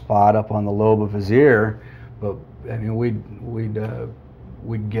was a spot up on the lobe of his ear. But I mean,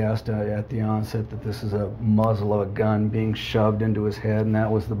 we'd guessed at the onset that this is a muzzle of a gun being shoved into his head, and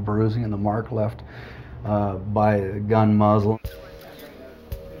that was the bruising and the mark left by a gun muzzle.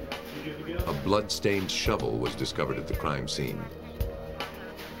 A blood-stained shovel was discovered at the crime scene.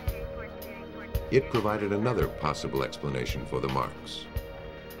 It provided another possible explanation for the marks.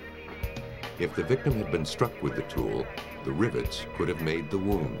 If the victim had been struck with the tool, the rivets could have made the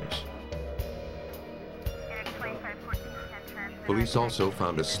wounds. Police also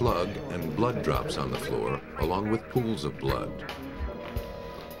found a slug and blood drops on the floor, along with pools of blood.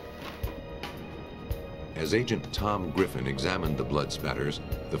 As Agent Tom Griffin examined the blood spatters,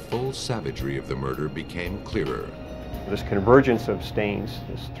 the full savagery of the murder became clearer. This convergence of stains,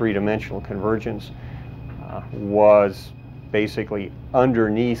 this three-dimensional convergence, was basically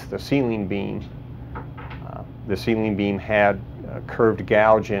underneath the ceiling beam. The ceiling beam had a curved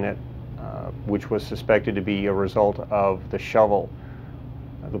gouge in it, which was suspected to be a result of the shovel,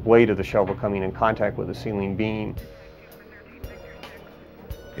 the blade of the shovel coming in contact with the ceiling beam.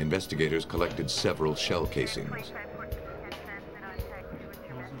 Investigators collected several shell casings.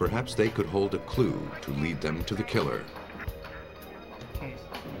 Perhaps they could hold a clue to lead them to the killer.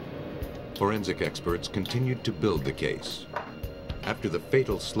 Forensic experts continued to build the case. After the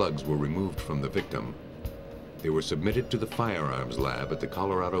fatal slugs were removed from the victim, they were submitted to the firearms lab at the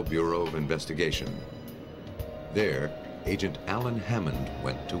Colorado Bureau of Investigation. There, Agent Alan Hammond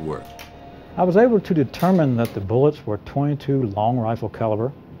went to work. I was able to determine that the bullets were .22 long rifle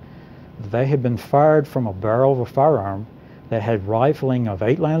caliber. They had been fired from a barrel of a firearm that had rifling of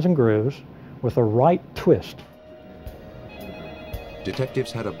 8 lands and grooves with a right twist.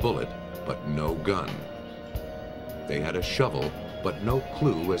 Detectives had a bullet, but no gun. They had a shovel, but no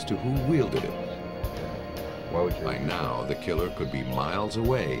clue as to who wielded it. By now, the killer could be miles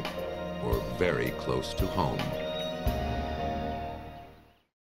away or very close to home.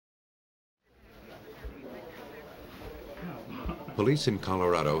 Police in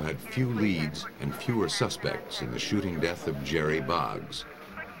Colorado had few leads and fewer suspects in the shooting death of Jerry Boggs.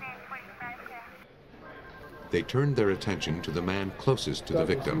 They turned their attention to the man closest to the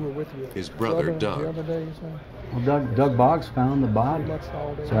victim, his brother, Doug. Well, Doug Boggs found the body.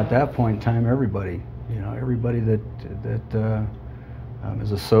 So at that point in time, everybody that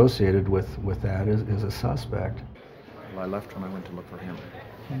is associated with that is a suspect. Well, I left when I went to look for him.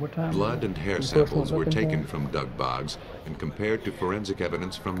 Blood and hair samples were taken from Doug Boggs and compared to forensic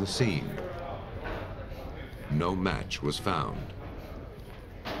evidence from the scene. No match was found.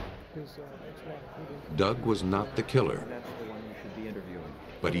 Doug was not the killer,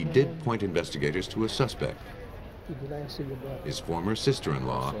 but he did point investigators to a suspect, his former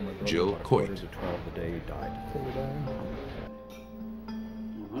sister-in-law, Jill Coit.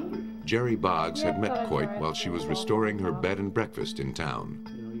 Jerry Boggs had met Coit while she was restoring her bed and breakfast in town.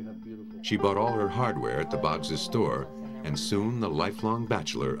 She bought all her hardware at the Boggs' store, and soon the lifelong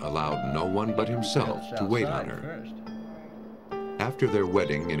bachelor allowed no one but himself to wait on her. After their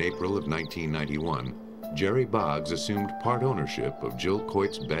wedding in April of 1991, Jerry Boggs assumed part ownership of Jill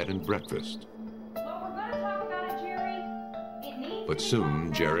Coit's bed and breakfast. But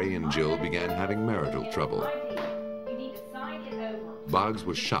soon, Jerry and Jill began having marital trouble. Boggs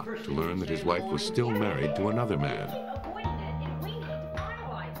was shocked to learn that his wife was still married to another man.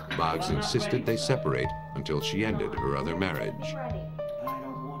 Boggs insisted they separate until she ended her other marriage.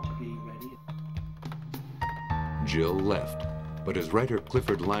 Jill left, But as writer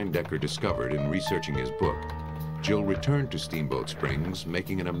Clifford Leyendecker discovered in researching his book, Jill returned to Steamboat Springs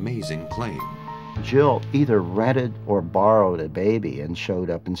making an amazing claim. Jill either rented or borrowed a baby and showed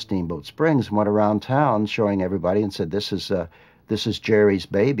up in Steamboat Springs and went around town showing everybody and said, this is Jerry's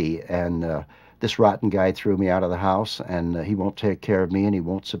baby, and this rotten guy threw me out of the house, and he won't take care of me, and he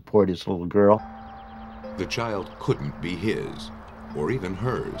won't support his little girl. The child couldn't be his, or even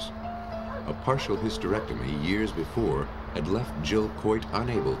hers. A partial hysterectomy years before had left Jill Coit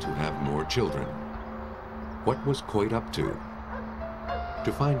unable to have more children. What was Coit up to?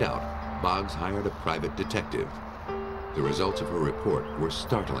 To find out, Boggs hired a private detective. The results of her report were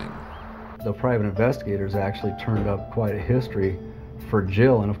startling. The private investigators actually turned up quite a history for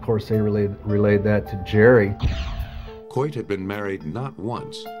Jill, and of course they relayed that to Jerry. Coit had been married not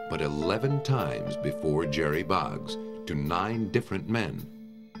once, but 11 times before Jerry Boggs, to 9 different men.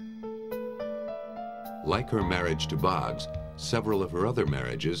 Like her marriage to Boggs, several of her other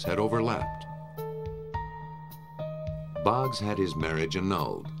marriages had overlapped. Boggs had his marriage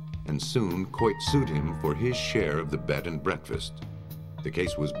annulled, and soon Coit sued him for his share of the bed and breakfast. The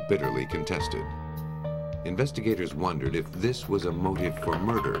case was bitterly contested. Investigators wondered if this was a motive for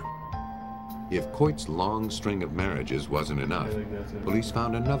murder. If Coit's long string of marriages wasn't enough, police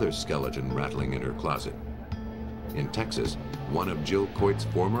found another skeleton rattling in her closet. In Texas, one of Jill Coit's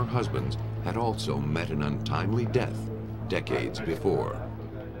former husbands had also met an untimely death decades before.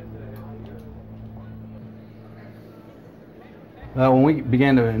 When we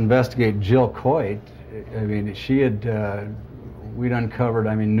began to investigate Jill Coit, I mean, we'd uncovered,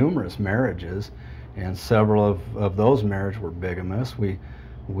 numerous marriages, and several of those marriages were bigamous.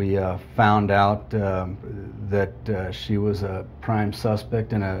 We found out that she was a prime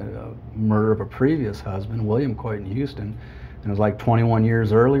suspect in a murder of a previous husband, William Coit, in Houston, and it was like 21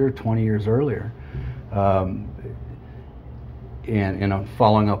 years earlier, 20 years earlier. And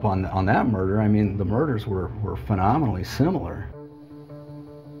following up on that murder, the murders were phenomenally similar.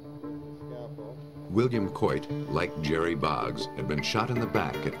 William Coit, like Jerry Boggs, had been shot in the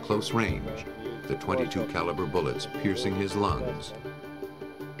back at close range, the .22 caliber bullets piercing his lungs.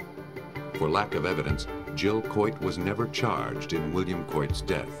 For lack of evidence, Jill Coit was never charged in William Coit's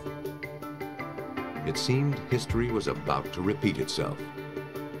death. It seemed history was about to repeat itself.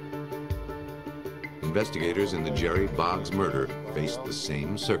 Investigators in the Jerry Boggs murder faced the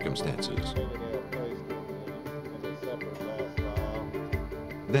same circumstances.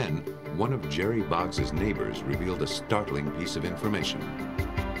 Then, one of Jerry Boggs's neighbors revealed a startling piece of information.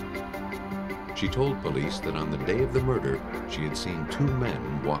 She told police that on the day of the murder, she had seen 2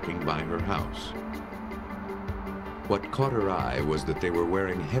 men walking by her house. What caught her eye was that they were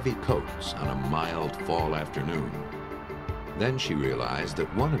wearing heavy coats on a mild fall afternoon. Then she realized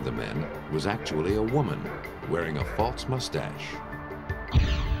that one of the men was actually a woman wearing a false mustache.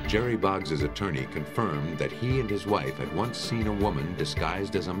 Jerry Boggs's attorney confirmed that he and his wife had once seen a woman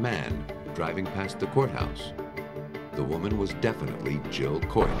disguised as a man driving past the courthouse. The woman was definitely Jill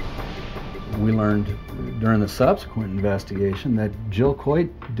Coit. We learned during the subsequent investigation that Jill Coit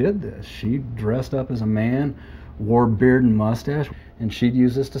did this. She dressed up as a man, wore beard and mustache, and she'd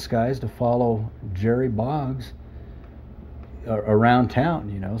use this disguise to follow Jerry Boggs around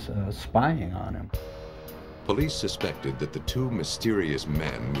town, spying on him. Police suspected that the 2 mysterious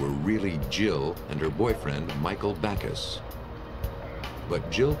men were really Jill and her boyfriend, Michael Backus. But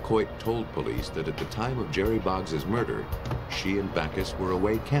Jill Coit told police that at the time of Jerry Boggs's murder, she and Backus were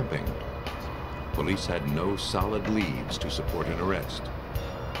away camping. Police had no solid leads to support an arrest.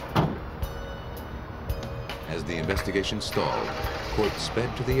 As the investigation stalled, Coit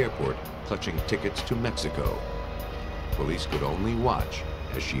sped to the airport, clutching tickets to Mexico. Police could only watch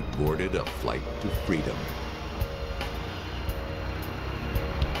as she boarded a flight to freedom.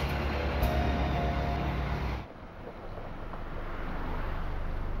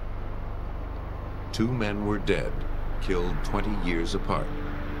 Two men were dead, killed 20 years apart.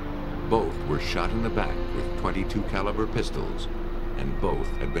 Both were shot in the back with .22 caliber pistols, and both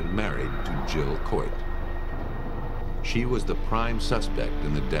had been married to Jill Coit. She was the prime suspect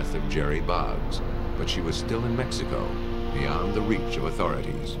in the death of Jerry Boggs, but she was still in Mexico, beyond the reach of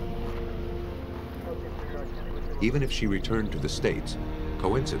authorities. Even if she returned to the States,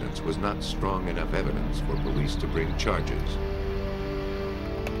 coincidence was not strong enough evidence for police to bring charges.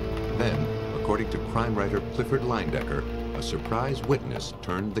 Then, according to crime writer Clifford Leyendecker, a surprise witness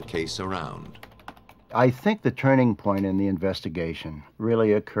turned the case around. I think the turning point in the investigation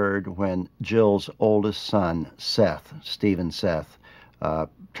really occurred when Jill's oldest son, Seth, Stephen Seth,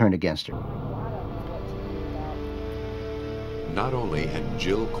 turned against her. Not only had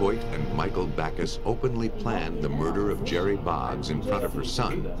Jill Coit and Michael Backus openly planned the murder of Jerry Boggs in front of her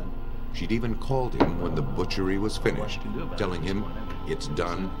son, she'd even called him when the butchery was finished, telling him it's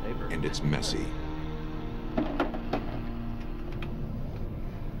done and it's messy.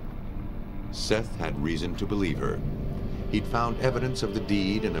 Seth had reason to believe her. He'd found evidence of the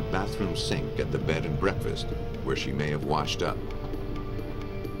deed in a bathroom sink at the bed and breakfast, where she may have washed up.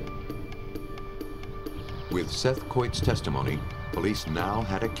 With Seth Coit's testimony, police now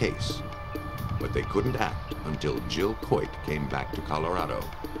had a case, but they couldn't act until Jill Coit came back to Colorado.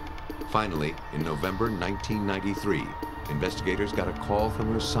 Finally, in November 1993, investigators got a call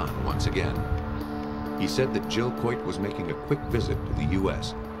from her son once again. He said that Jill Coit was making a quick visit to the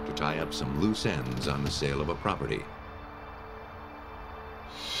U.S. to tie up some loose ends on the sale of a property.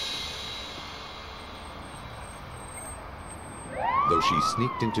 Though she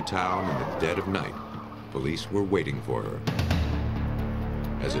sneaked into town in the dead of night, police were waiting for her.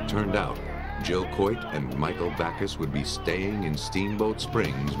 As it turned out, Jill Coit and Michael Backus would be staying in Steamboat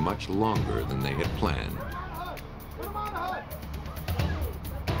Springs much longer than they had planned.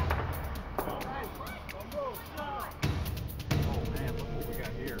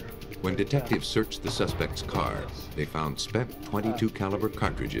 When detectives searched the suspect's car, they found spent .22 caliber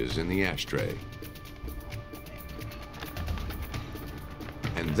cartridges in the ashtray.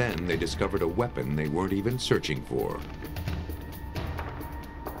 And then they discovered a weapon they weren't even searching for.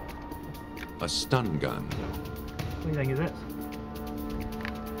 A stun gun. What do you think of this?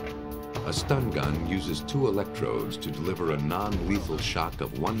 A stun gun uses 2 electrodes to deliver a non-lethal shock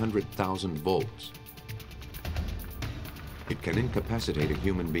of 100,000 volts. It can incapacitate a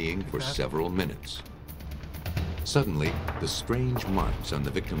human being for several minutes. Suddenly, the strange marks on the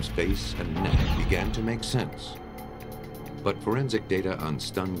victim's face and neck began to make sense. But forensic data on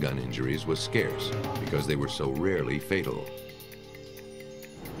stun gun injuries was scarce because they were so rarely fatal.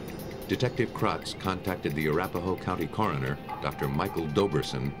 Detective Kratz contacted the Arapahoe County coroner, Dr. Michael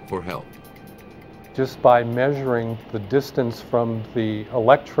Doberson, for help. Just by measuring the distance from the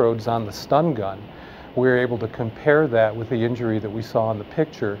electrodes on the stun gun, we were able to compare that with the injury that we saw in the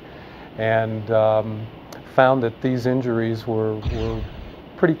picture, and found that these injuries were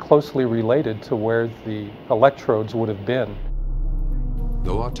pretty closely related to where the electrodes would have been.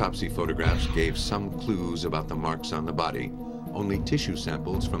 Though autopsy photographs gave some clues about the marks on the body, only tissue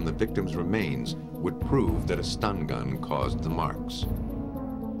samples from the victim's remains would prove that a stun gun caused the marks.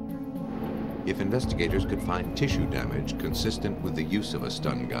 If investigators could find tissue damage consistent with the use of a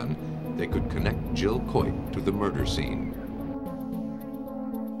stun gun, they could connect Jill Coit to the murder scene.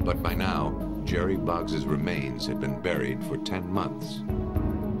 But by now, Jerry Boggs' remains had been buried for 10 months.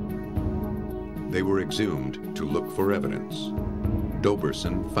 They were exhumed to look for evidence.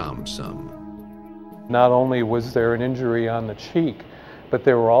 Doberson found some. Not only was there an injury on the cheek, but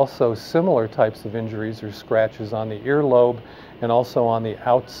there were also similar types of injuries or scratches on the earlobe and also on the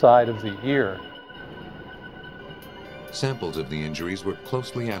outside of the ear. Samples of the injuries were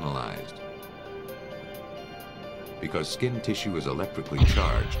closely analyzed. Because skin tissue is electrically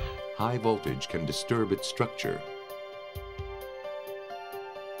charged, high voltage can disturb its structure.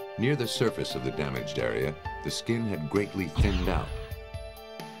 Near the surface of the damaged area, the skin had greatly thinned out.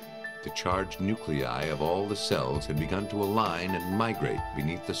 The charged nuclei of all the cells had begun to align and migrate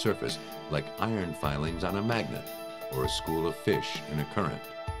beneath the surface like iron filings on a magnet or a school of fish in a current.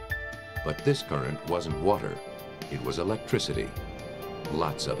 But this current wasn't water, it was electricity,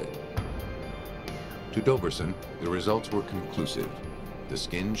 lots of it. To Doberson, the results were conclusive. The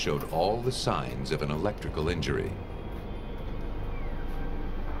skin showed all the signs of an electrical injury.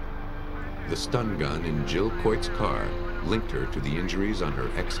 The stun gun in Jill Coit's car linked her to the injuries on her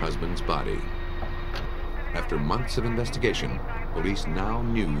ex-husband's body. After months of investigation, police now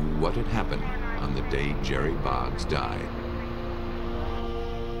knew what had happened on the day Jerry Boggs died.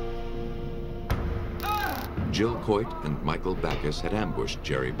 Jill Coit and Michael Backus had ambushed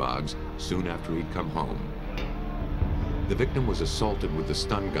Jerry Boggs soon after he'd come home. The victim was assaulted with the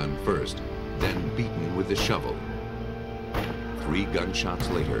stun gun first, then beaten with the shovel. 3 gunshots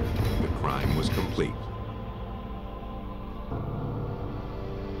later, the crime was complete.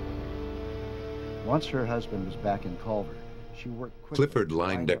 Once her husband was back in Culver, she worked quickly. Clifford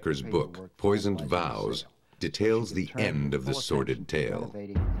Leindecker's book, Poisoned Vows, details the end of the sordid tale.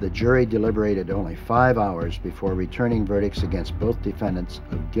 The jury deliberated only 5 hours before returning verdicts against both defendants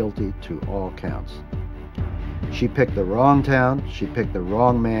of guilty to all counts. She picked the wrong town, she picked the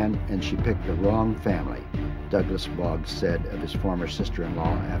wrong man, and she picked the wrong family, Douglas Boggs said of his former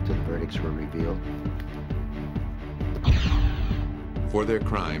sister-in-law after the verdicts were revealed. For their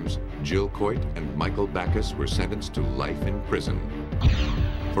crimes, Jill Coit and Michael Backus were sentenced to life in prison.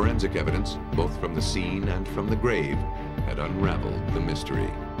 Forensic evidence, both from the scene and from the grave, had unraveled the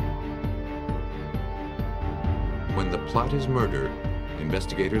mystery. When the plot is murder,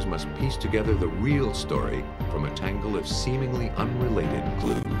 investigators must piece together the real story from a tangle of seemingly unrelated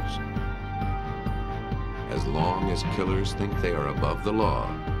clues. As long as killers think they are above the law,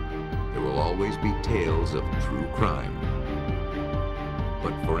 there will always be tales of true crime.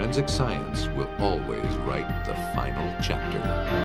 But forensic science will always write the final chapter.